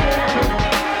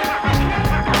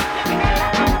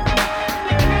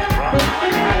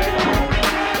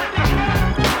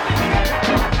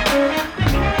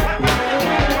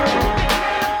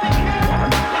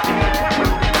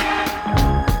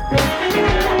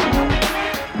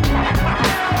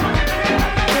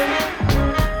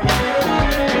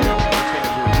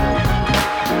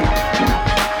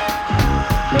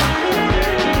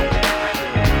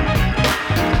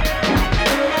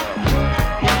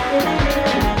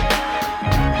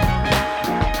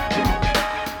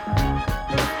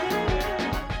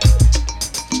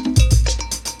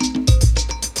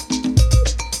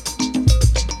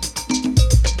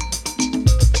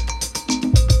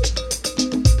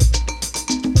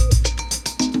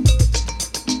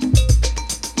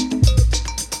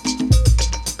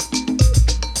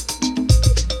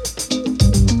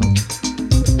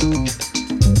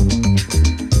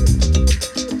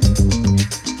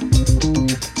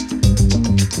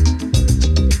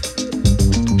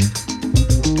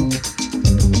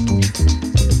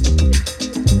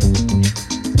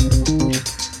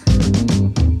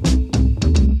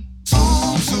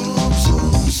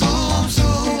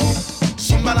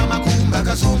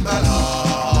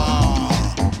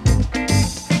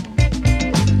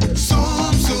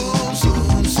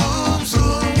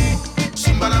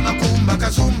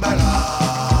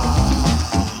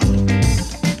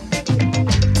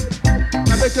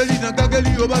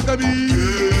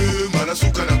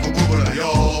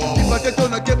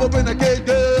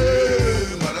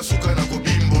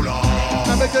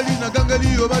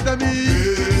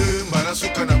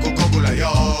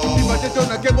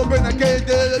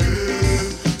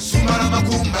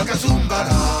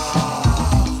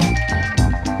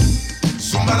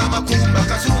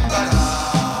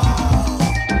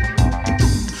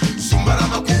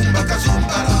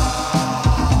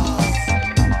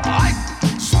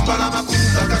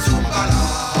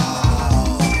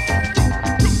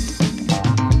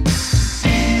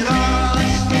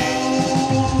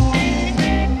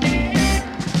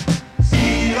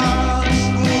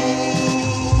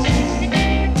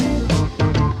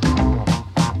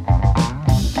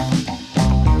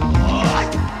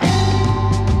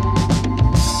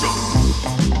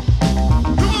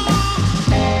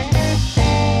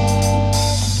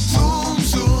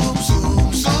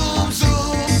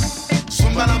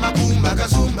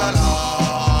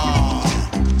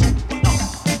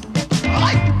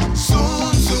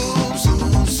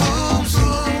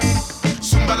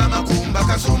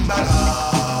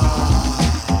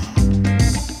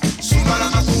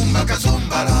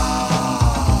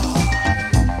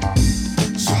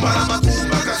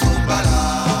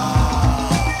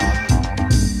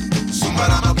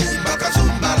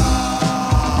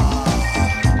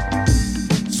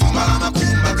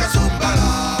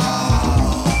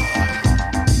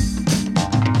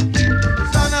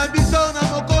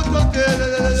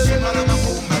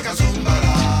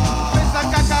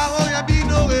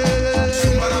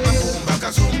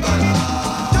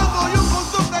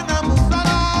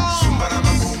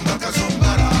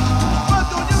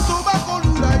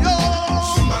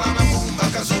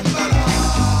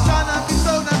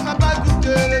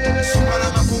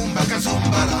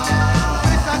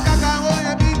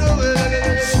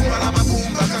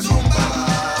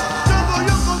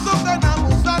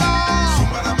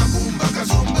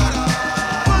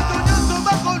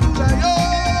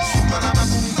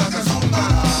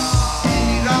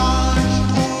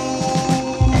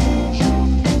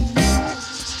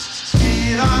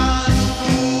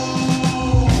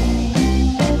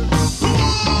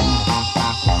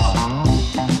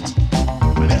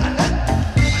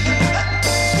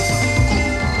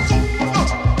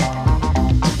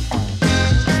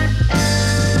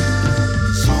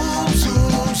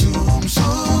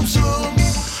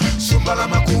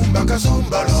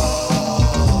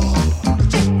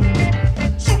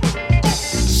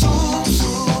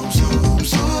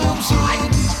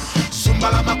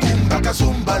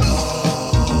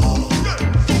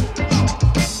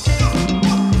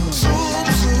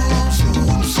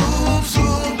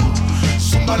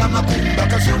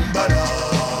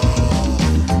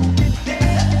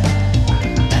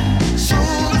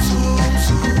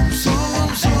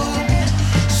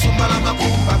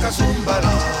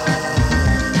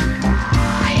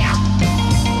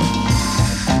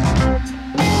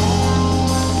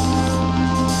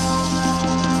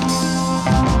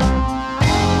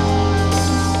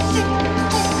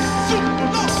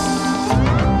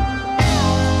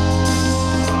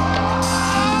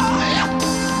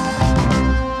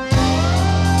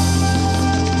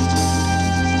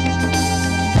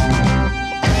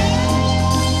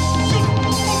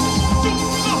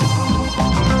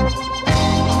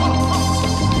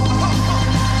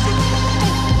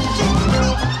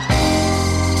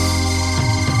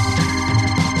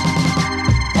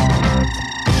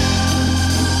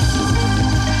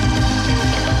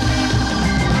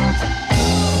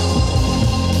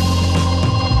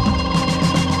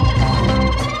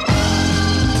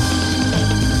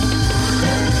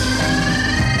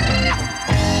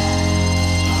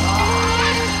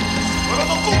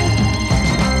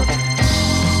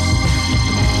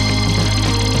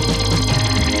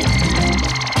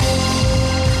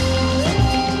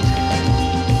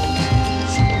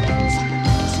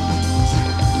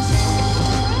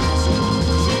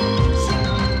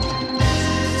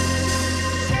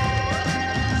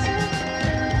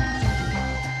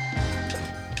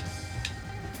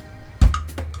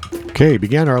 Okay,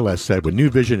 began our last set with New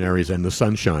Visionaries and The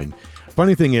Sunshine.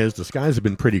 Funny thing is, the skies have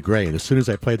been pretty gray, and as soon as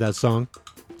I played that song,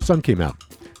 sun came out.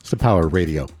 It's the power of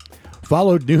radio.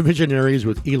 Followed New Visionaries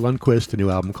with E. Lundquist, a new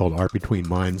album called Art Between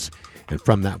Minds, and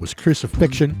from that was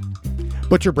Crucifixion.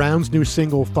 Butcher Brown's new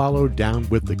single followed Down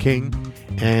with the King,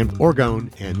 and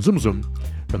Orgone and Zum Zum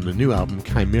from the new album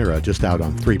Chimera, just out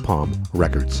on Three Palm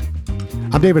Records.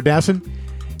 I'm David Basson.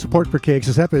 Support for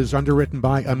KXSF is underwritten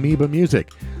by Amoeba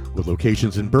Music, with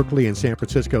locations in Berkeley and San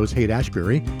Francisco's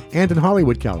Haight-Ashbury, and in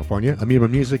Hollywood, California. Amoeba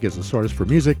Music is a source for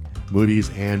music, movies,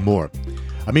 and more.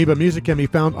 Amoeba Music can be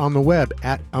found on the web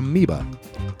at amoeba.com.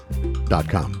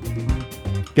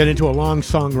 Get into a long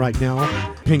song right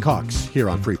now, Pink Hawks, here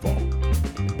on FreeFall.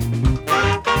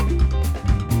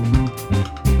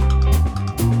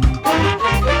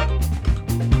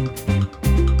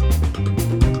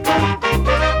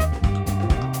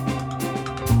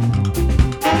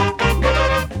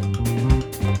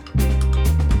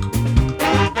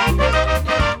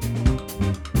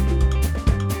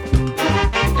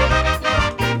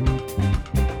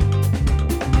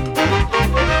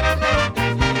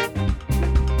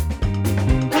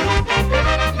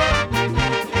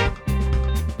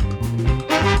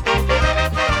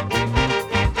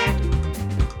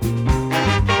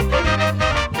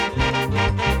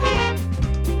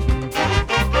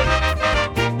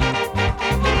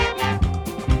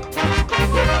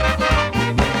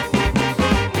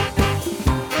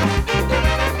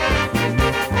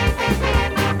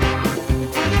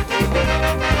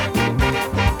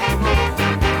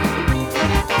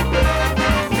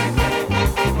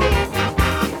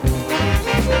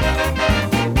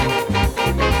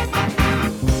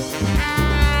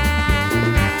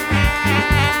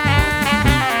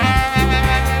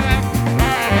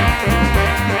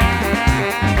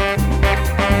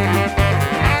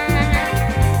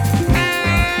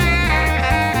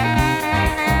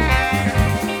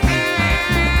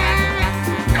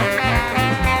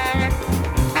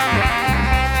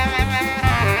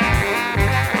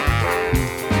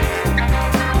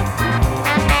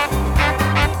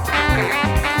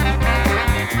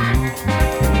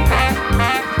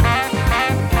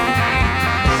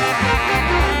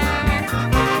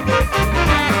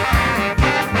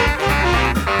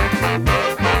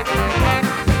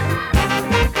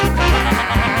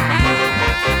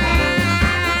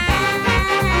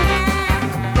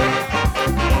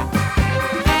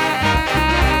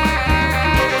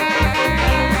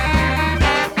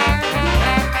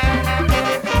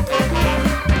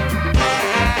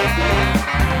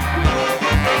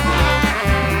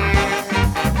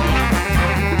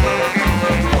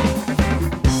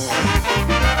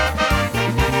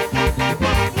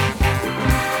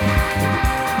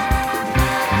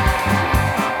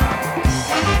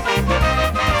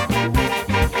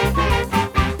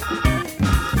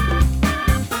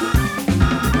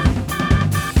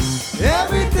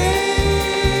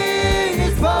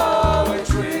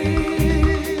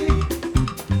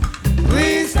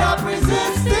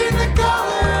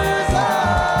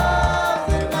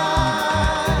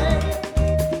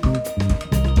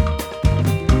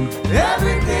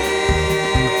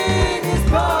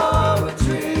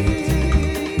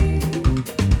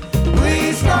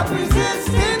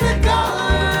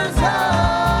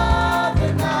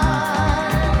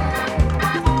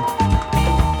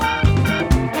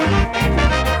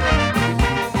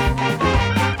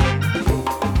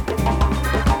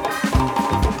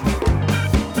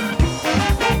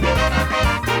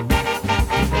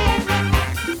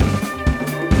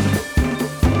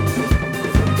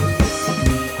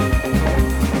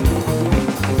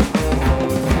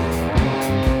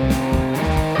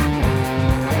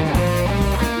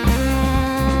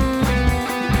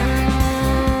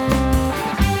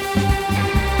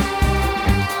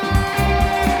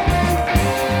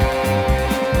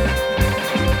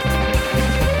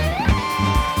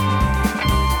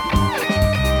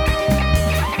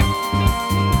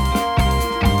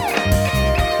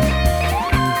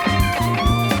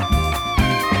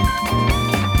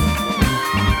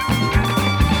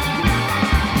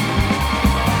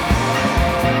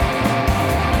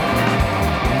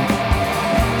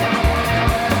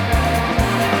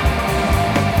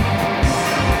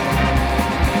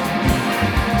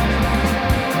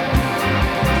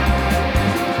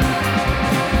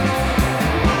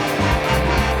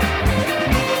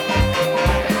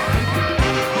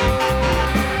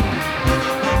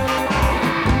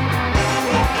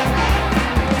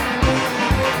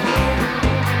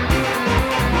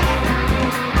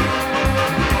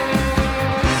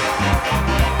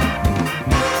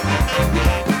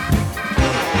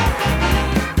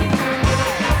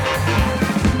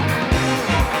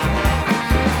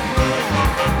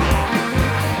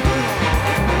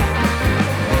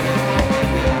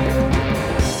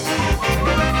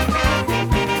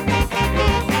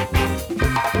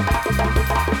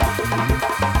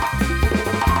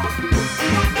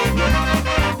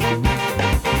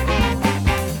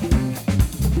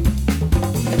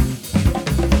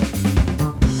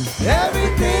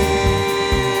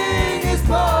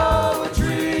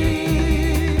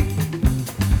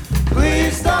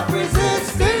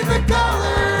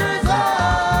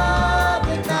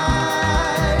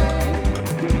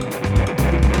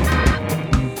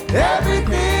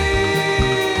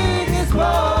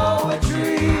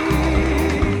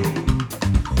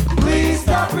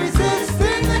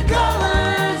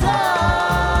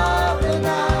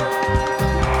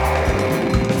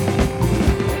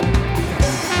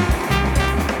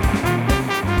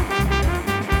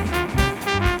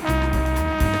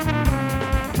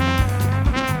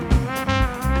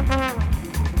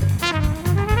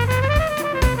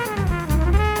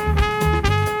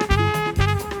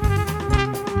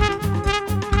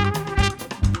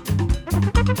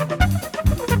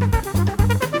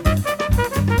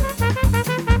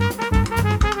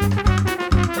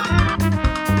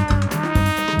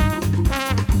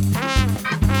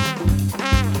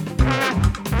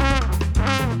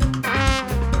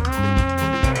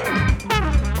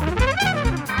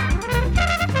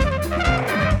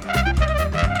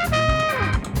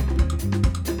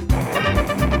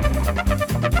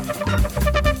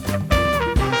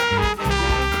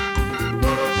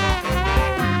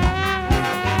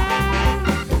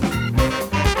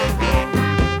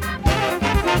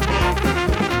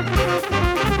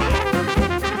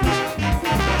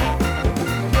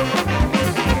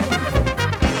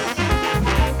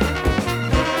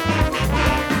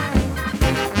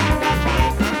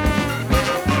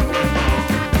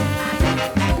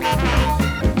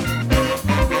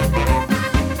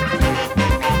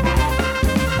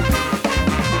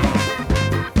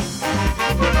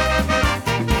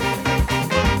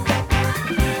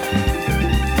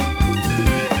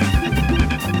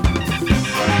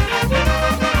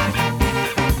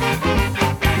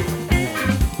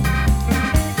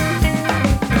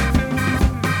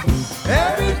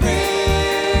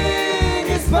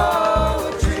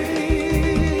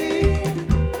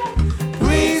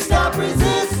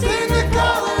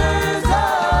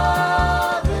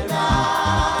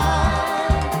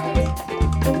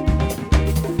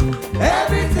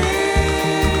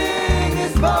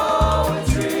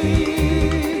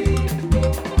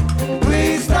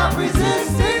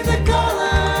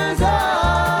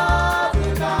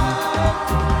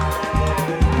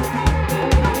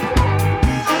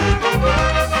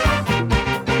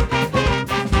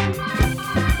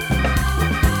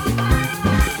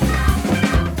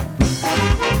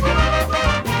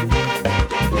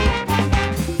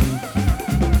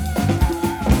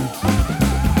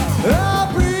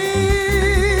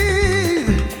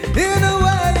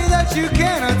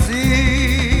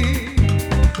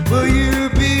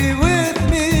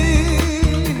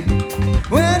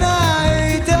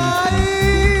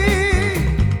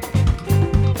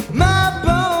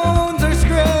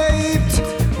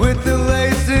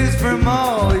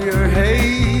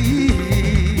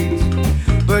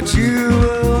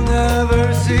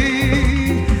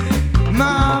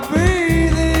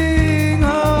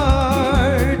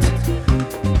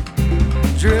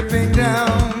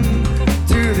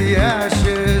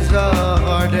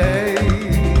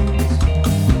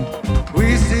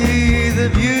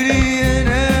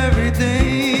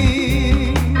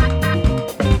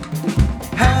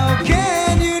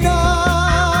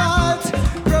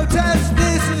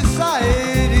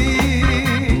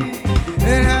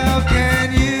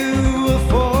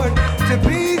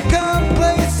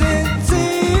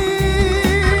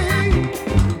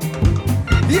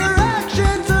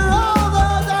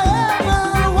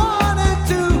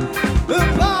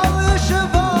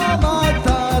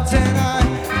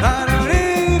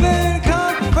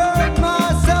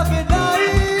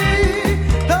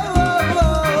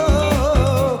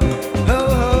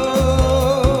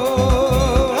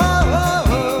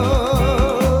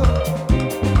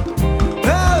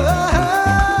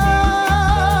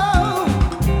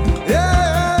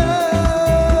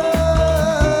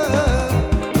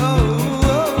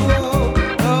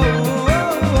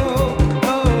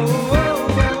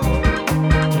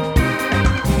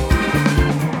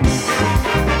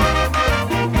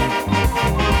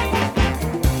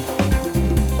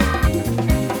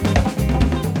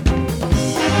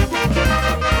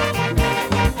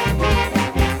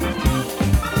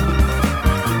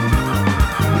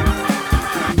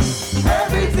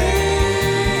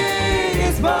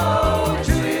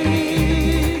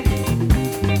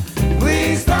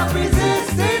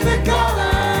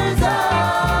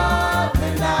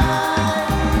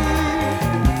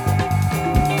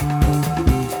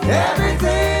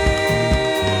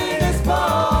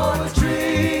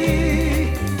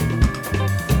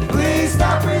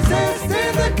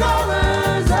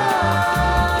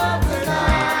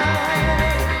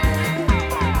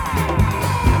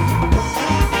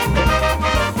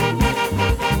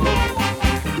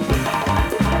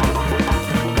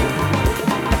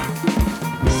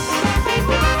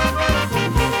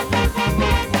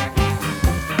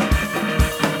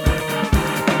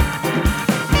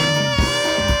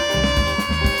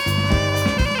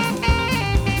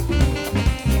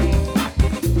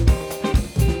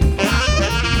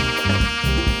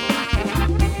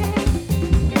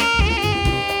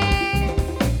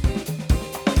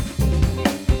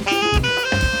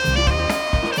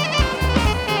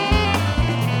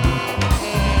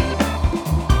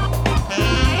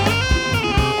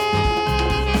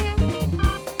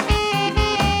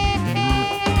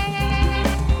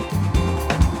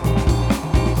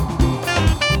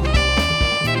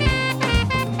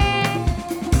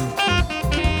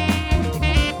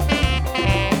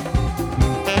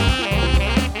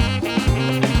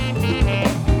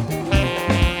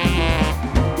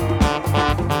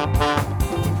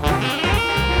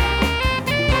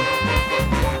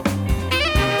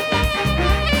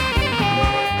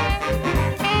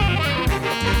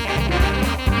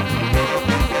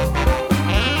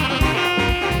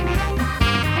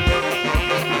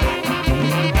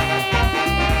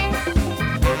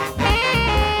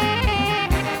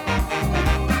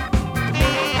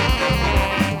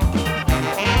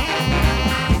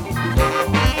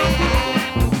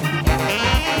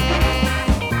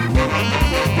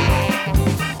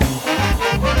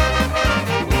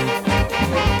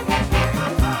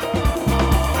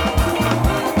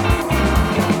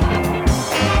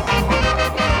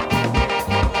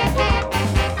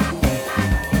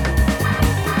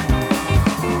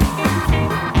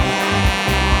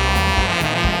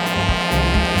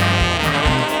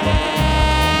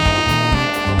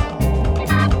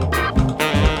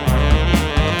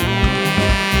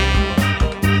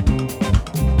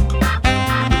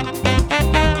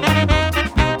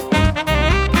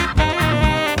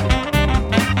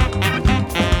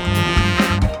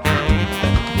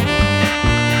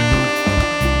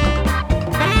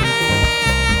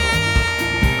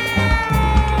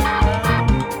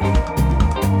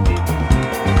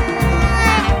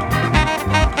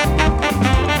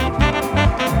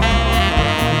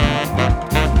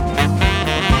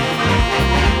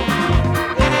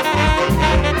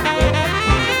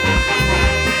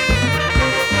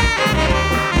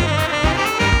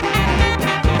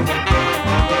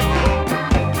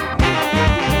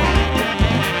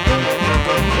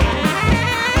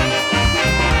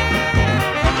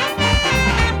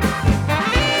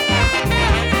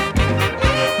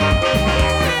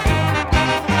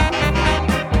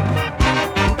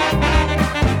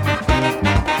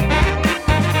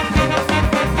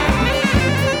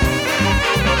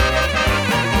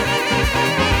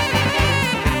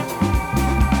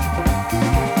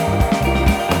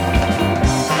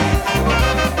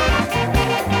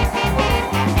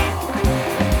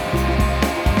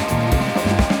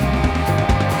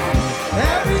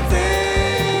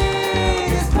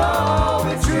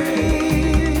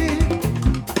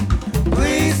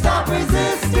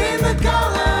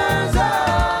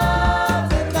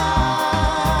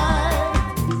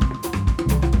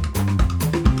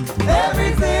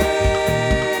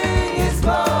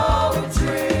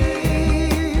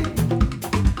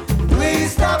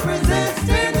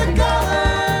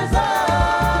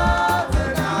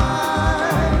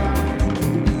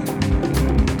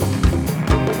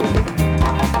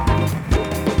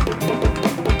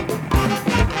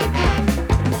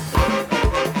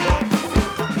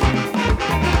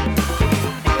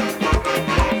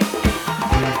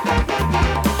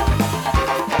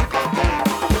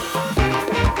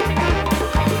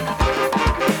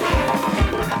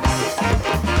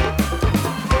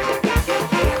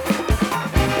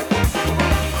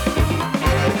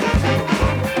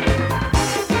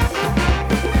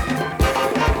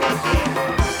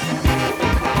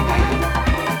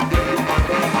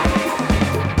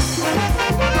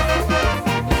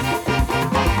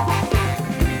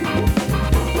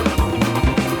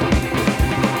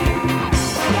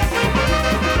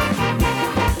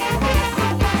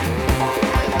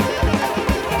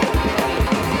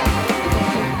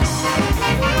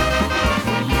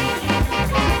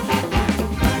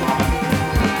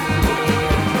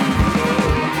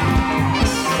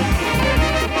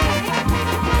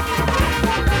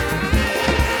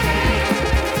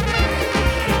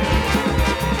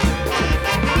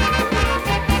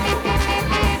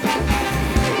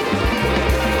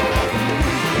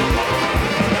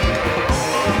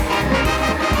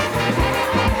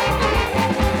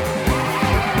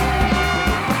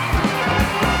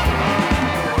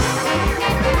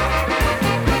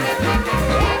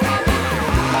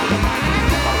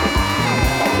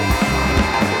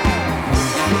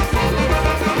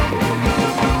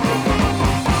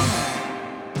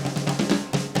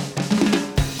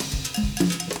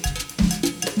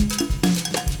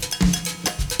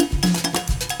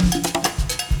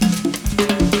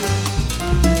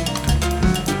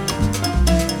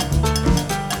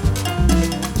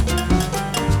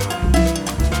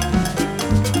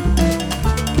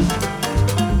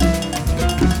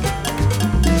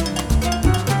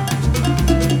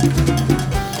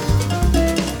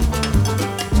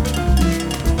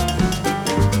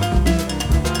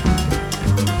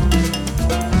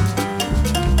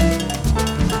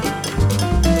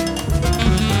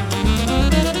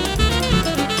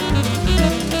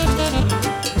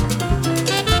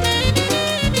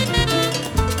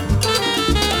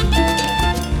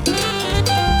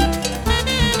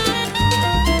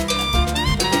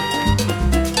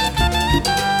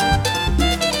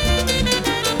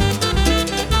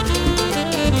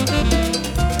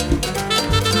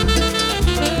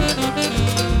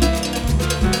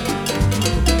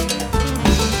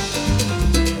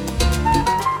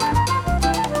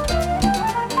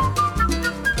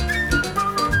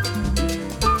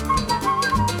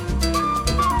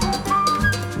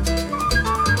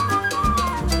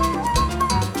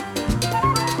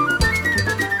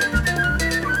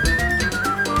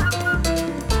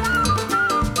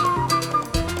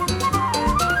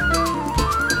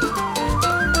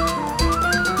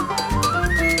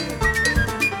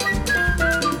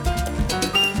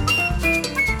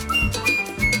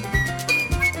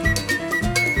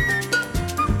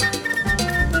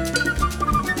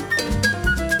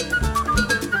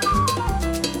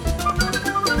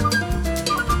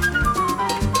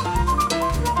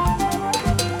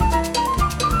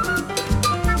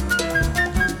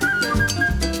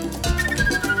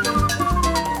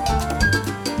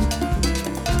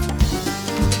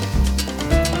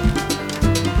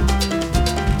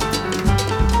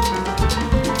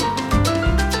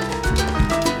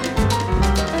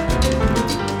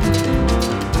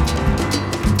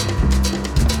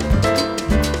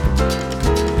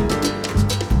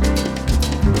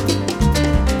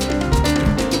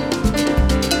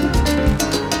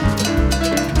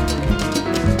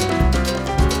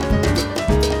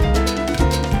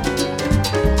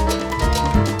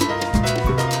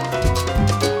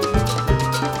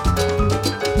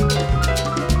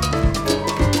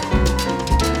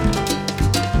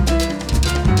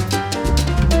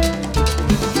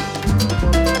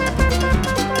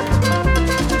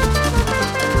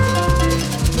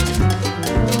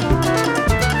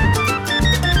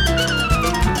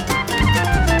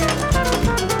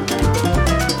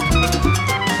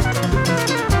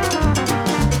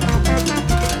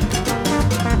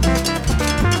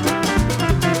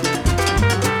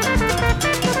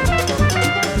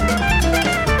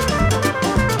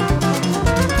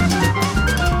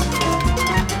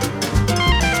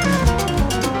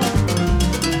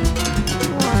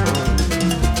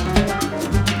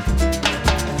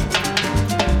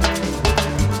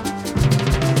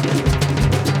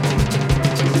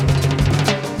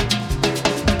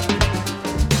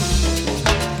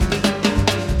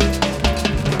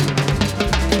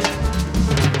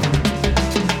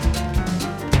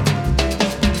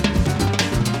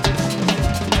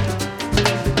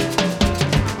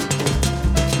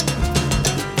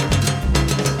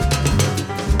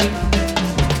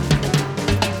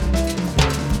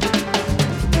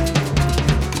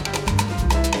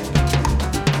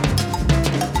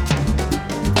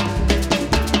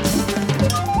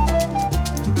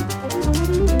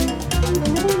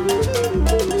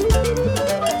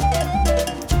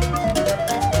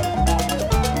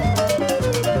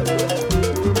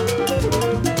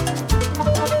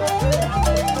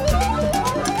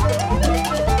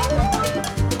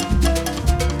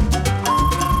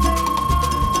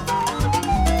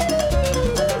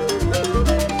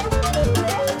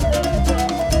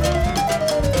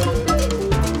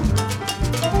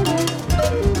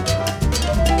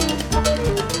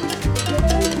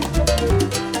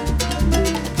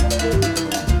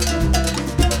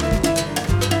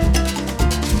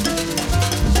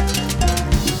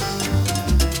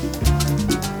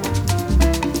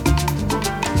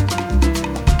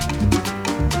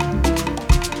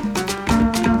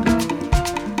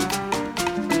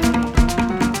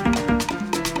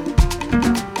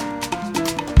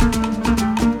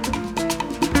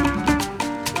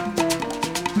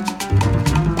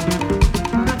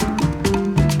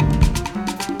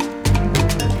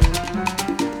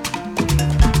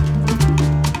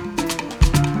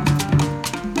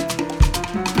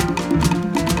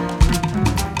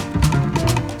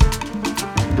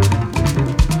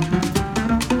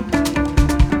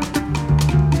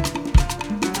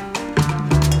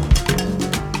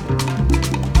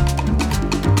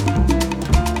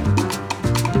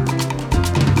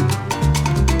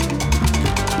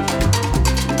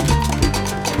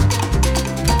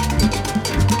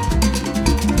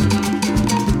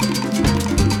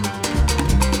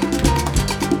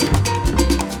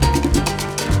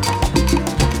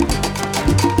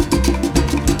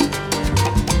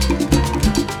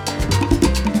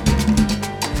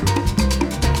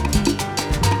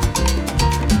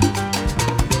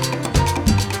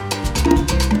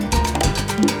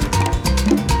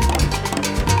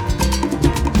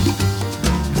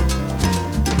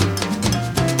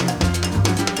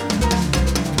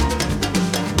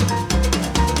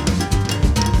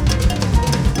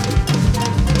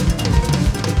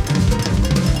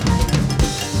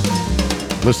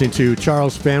 Listening to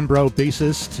Charles Fambro,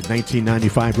 bassist,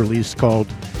 1995 release called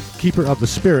Keeper of the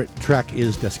Spirit. Track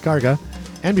is Descarga.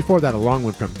 And before that, a long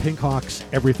one from Pinkhawks,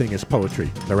 Everything is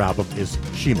Poetry. Their album is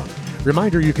Shima.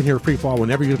 Reminder, you can hear FreeFall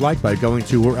whenever you'd like by going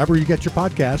to wherever you get your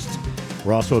podcasts.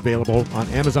 We're also available on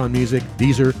Amazon Music,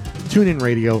 Deezer, TuneIn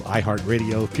Radio,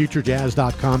 iHeartRadio,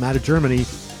 FutureJazz.com out of Germany,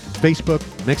 Facebook,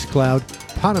 Mixcloud,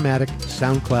 Podomatic,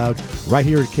 SoundCloud, right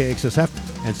here at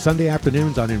KXSF, and Sunday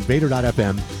afternoons on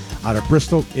Invader.fm out of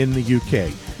Bristol in the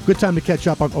UK. Good time to catch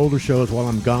up on older shows while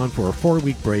I'm gone for a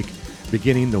 4-week break,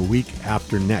 beginning the week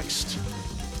after next.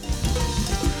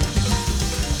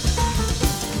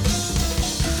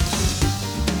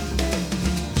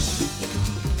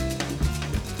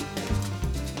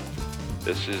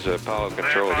 This is Apollo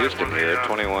Control Houston here,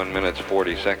 21 minutes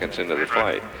 40 seconds into the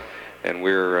flight, and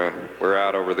we're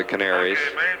out over the Canaries.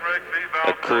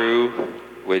 A crew,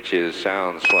 which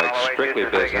sounds like strictly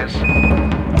business.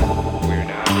 We're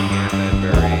now beginning that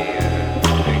very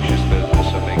anxious business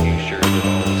of making sure that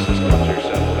all the systems are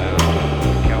settled down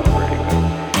and calibrating them.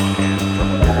 And from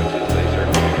appearances, they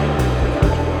certainly are. The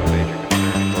first one, major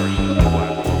concern, of course, is the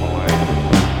platform alignment.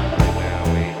 Right now,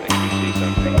 we think we see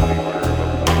something on the order of a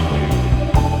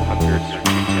 0.2 hundredths or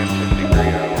 2/10 of a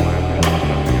degree out of alignment. It's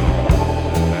nothing at all.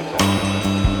 So that's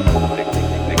all.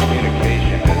 The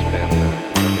communication has been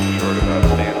nothing short of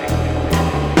outstanding.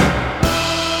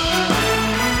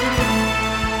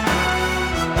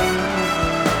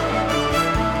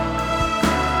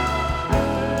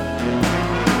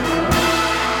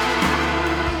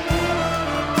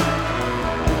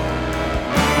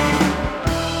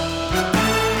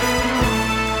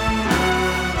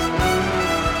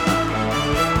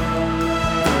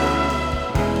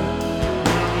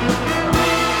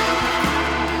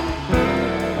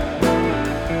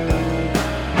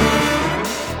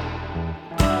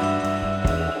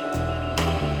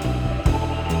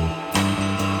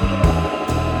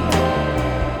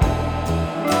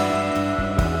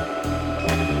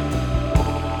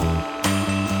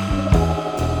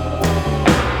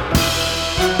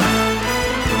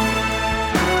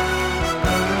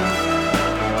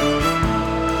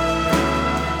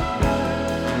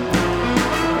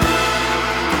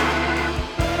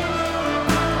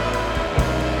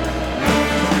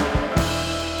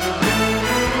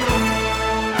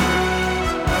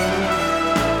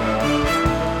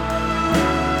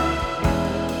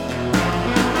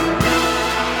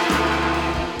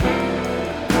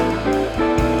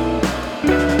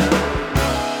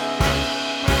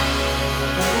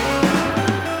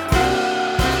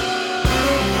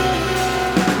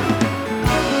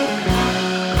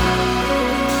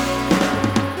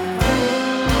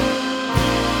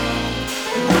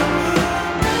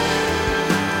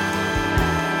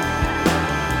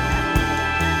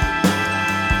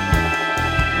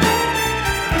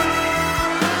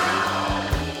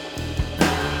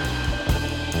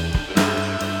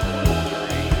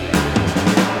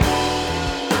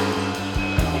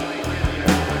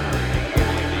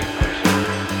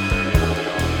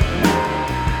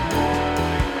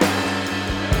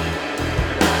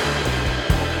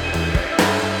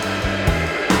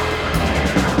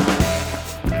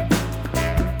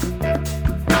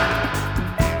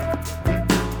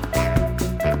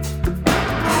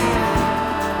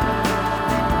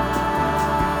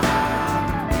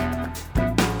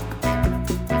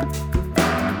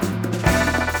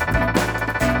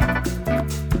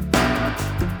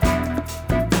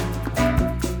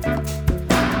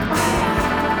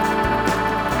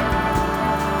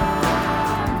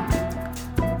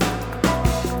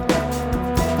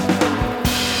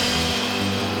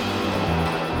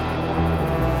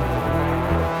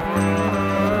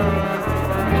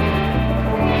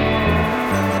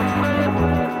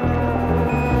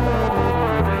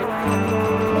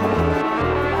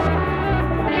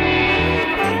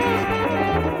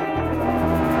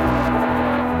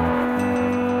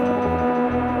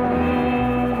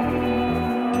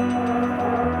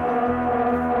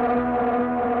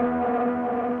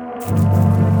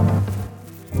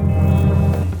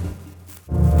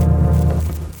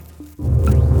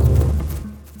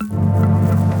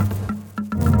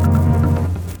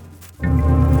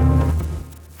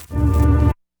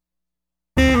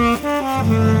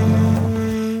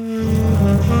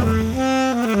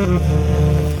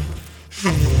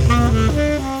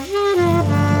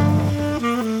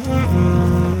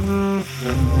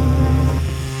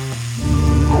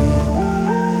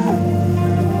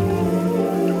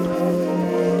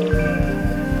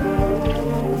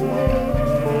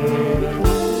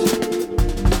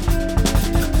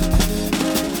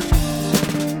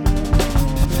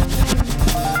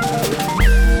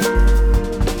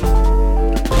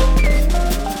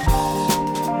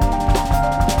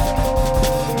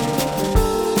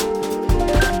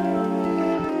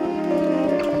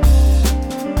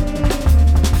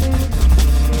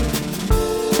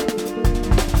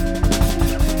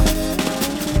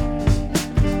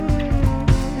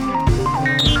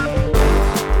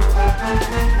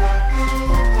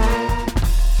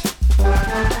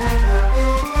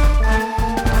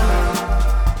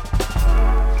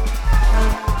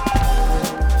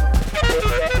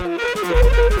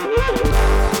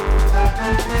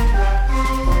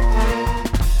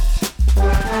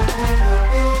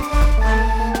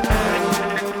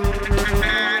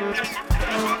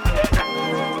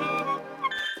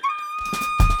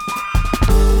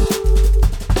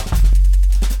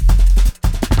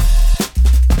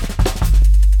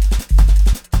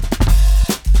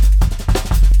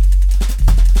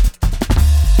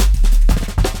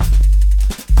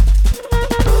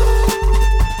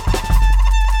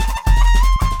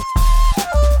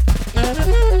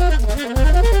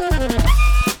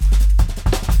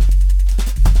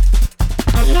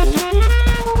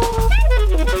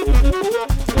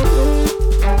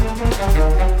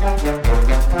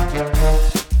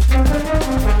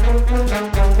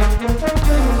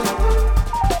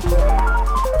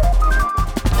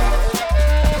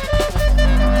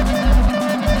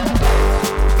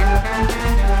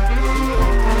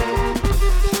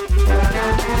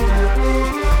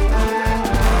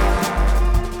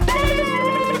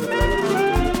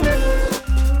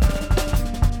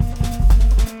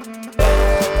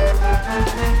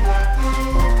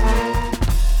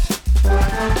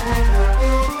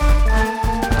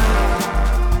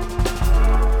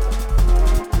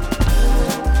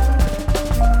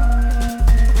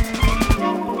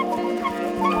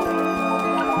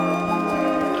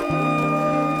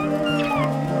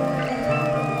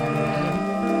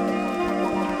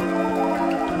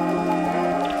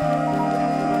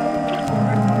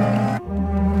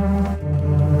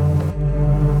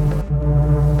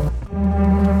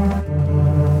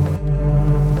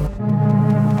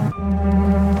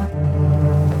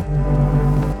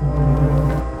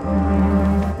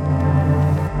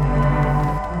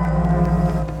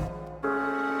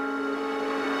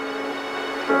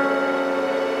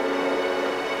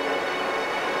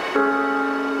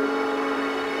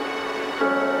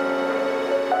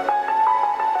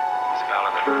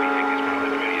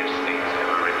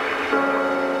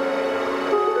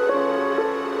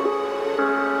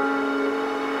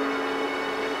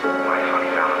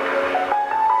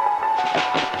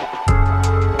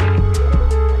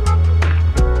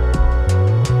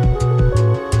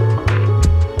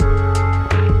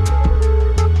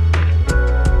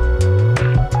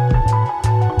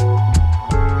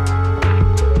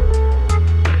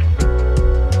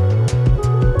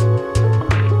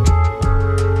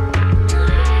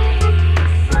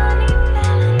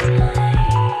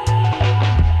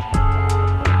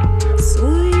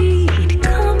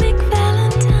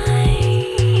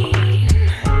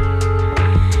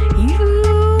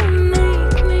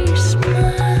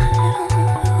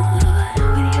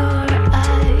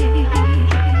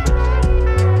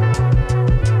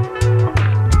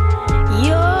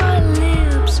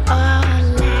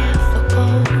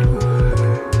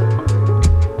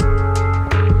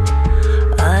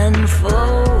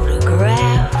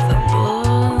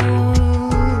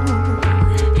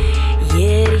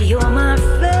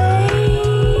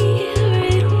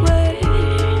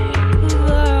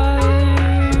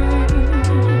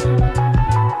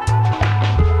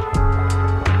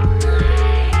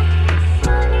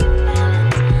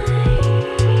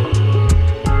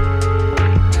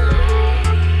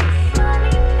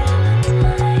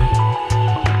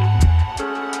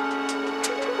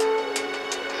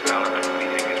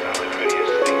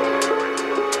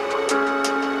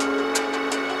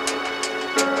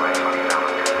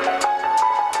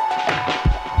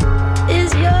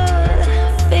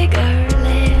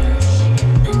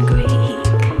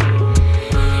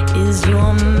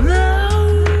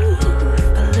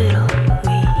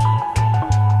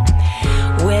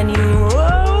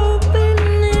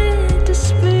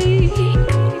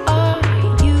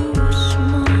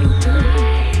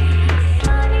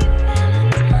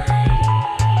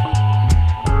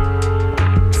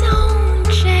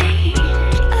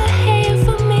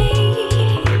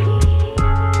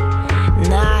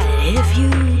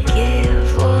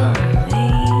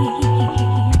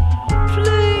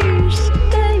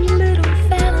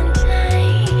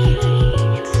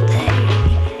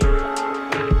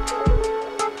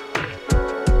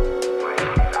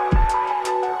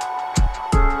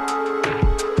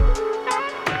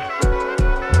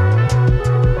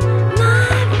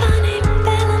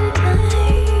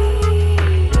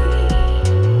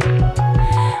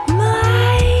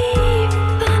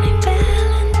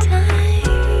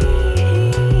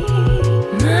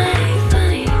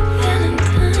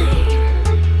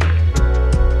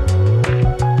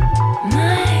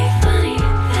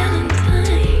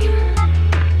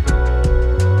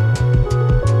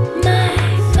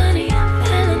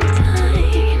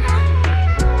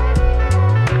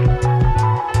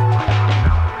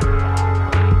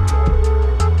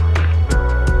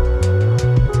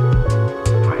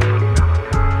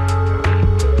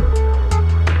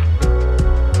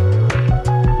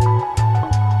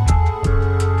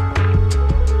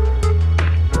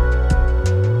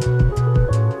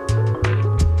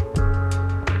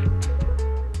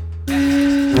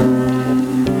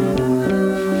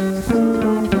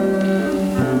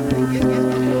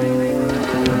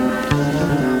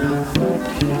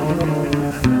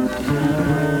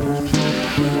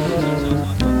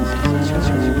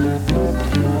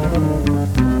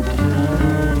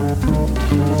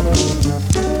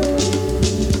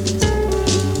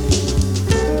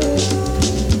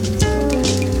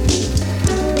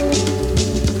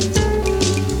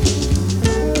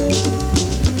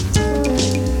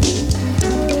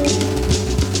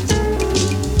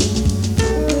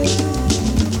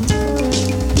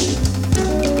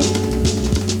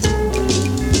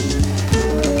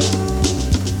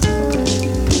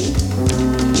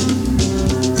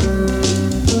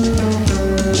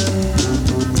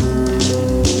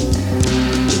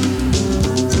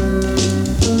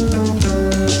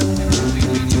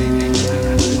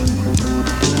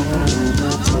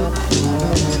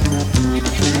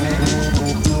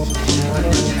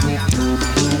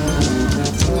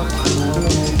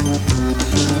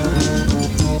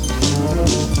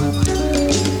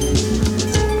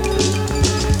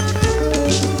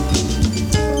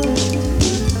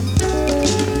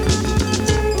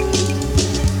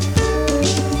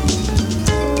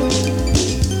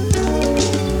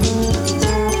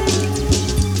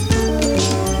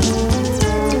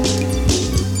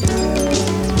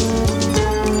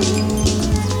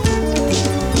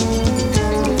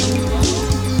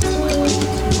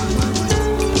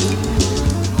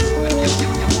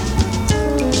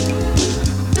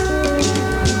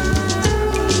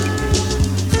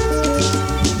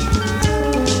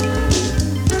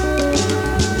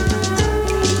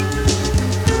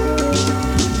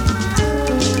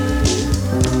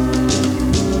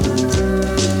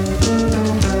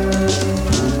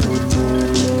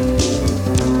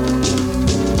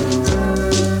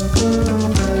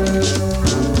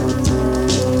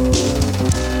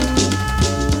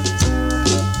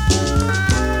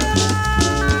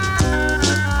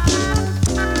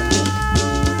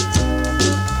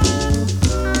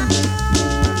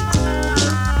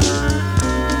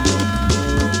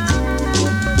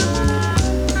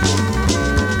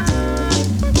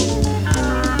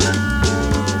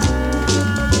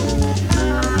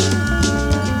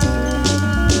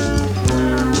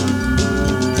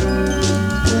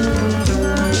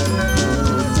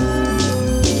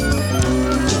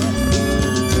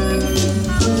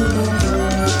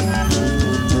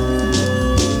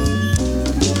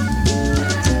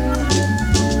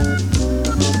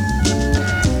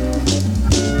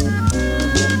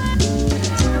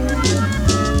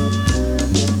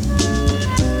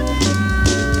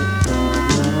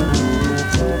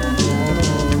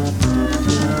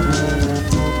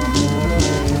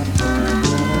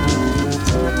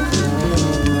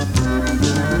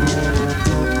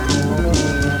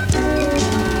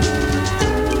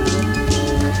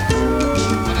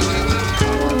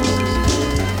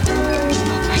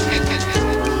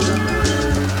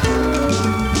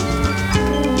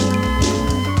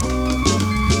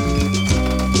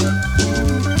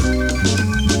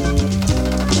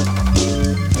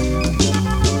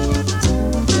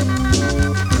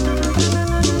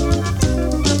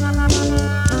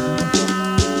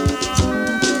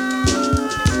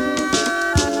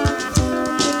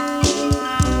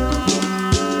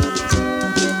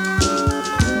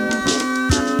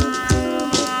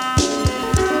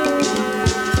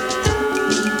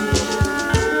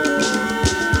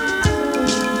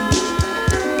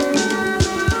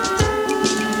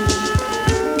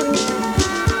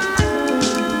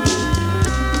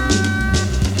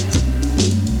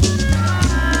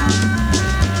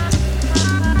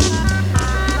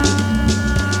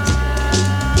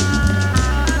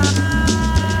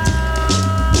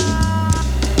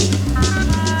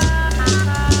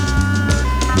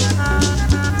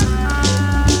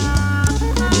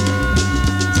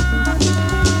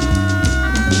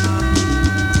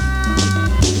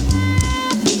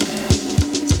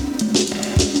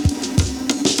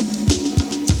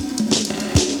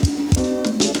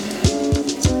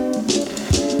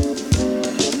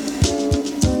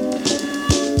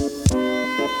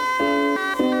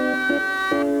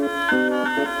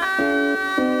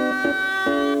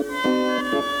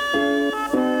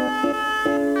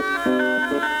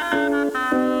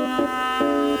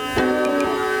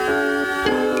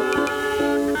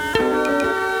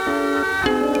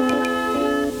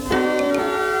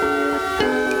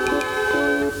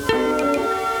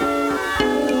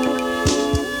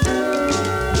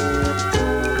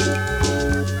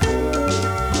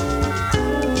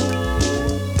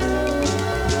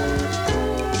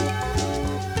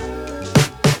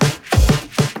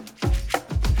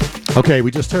 Okay,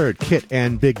 we just heard Kit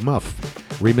and Big Muff,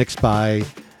 remixed by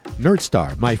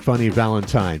Nerdstar, My Funny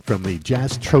Valentine, from the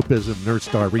Jazz Tropism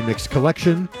Nerdstar Remix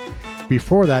Collection.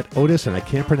 Before that, Otis, and I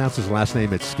can't pronounce his last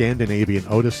name, it's Scandinavian,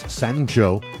 Otis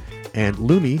Sanjo and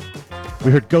Lumi.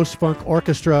 We heard Ghost Funk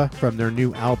Orchestra from their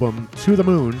new album, To the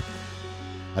Moon,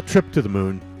 A Trip to the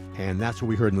Moon, and that's what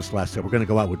we heard in this last set. We're going to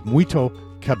go out with Muito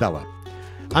Cabela.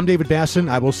 I'm David Basson.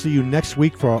 I will see you next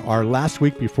week for our last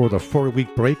week before the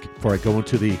 4-week break, before I go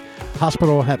into the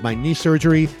hospital, have my knee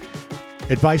surgery.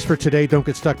 Advice for today, don't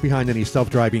get stuck behind any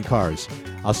self-driving cars.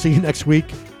 I'll see you next week.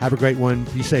 Have a great one.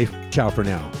 Be safe. Ciao for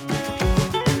now.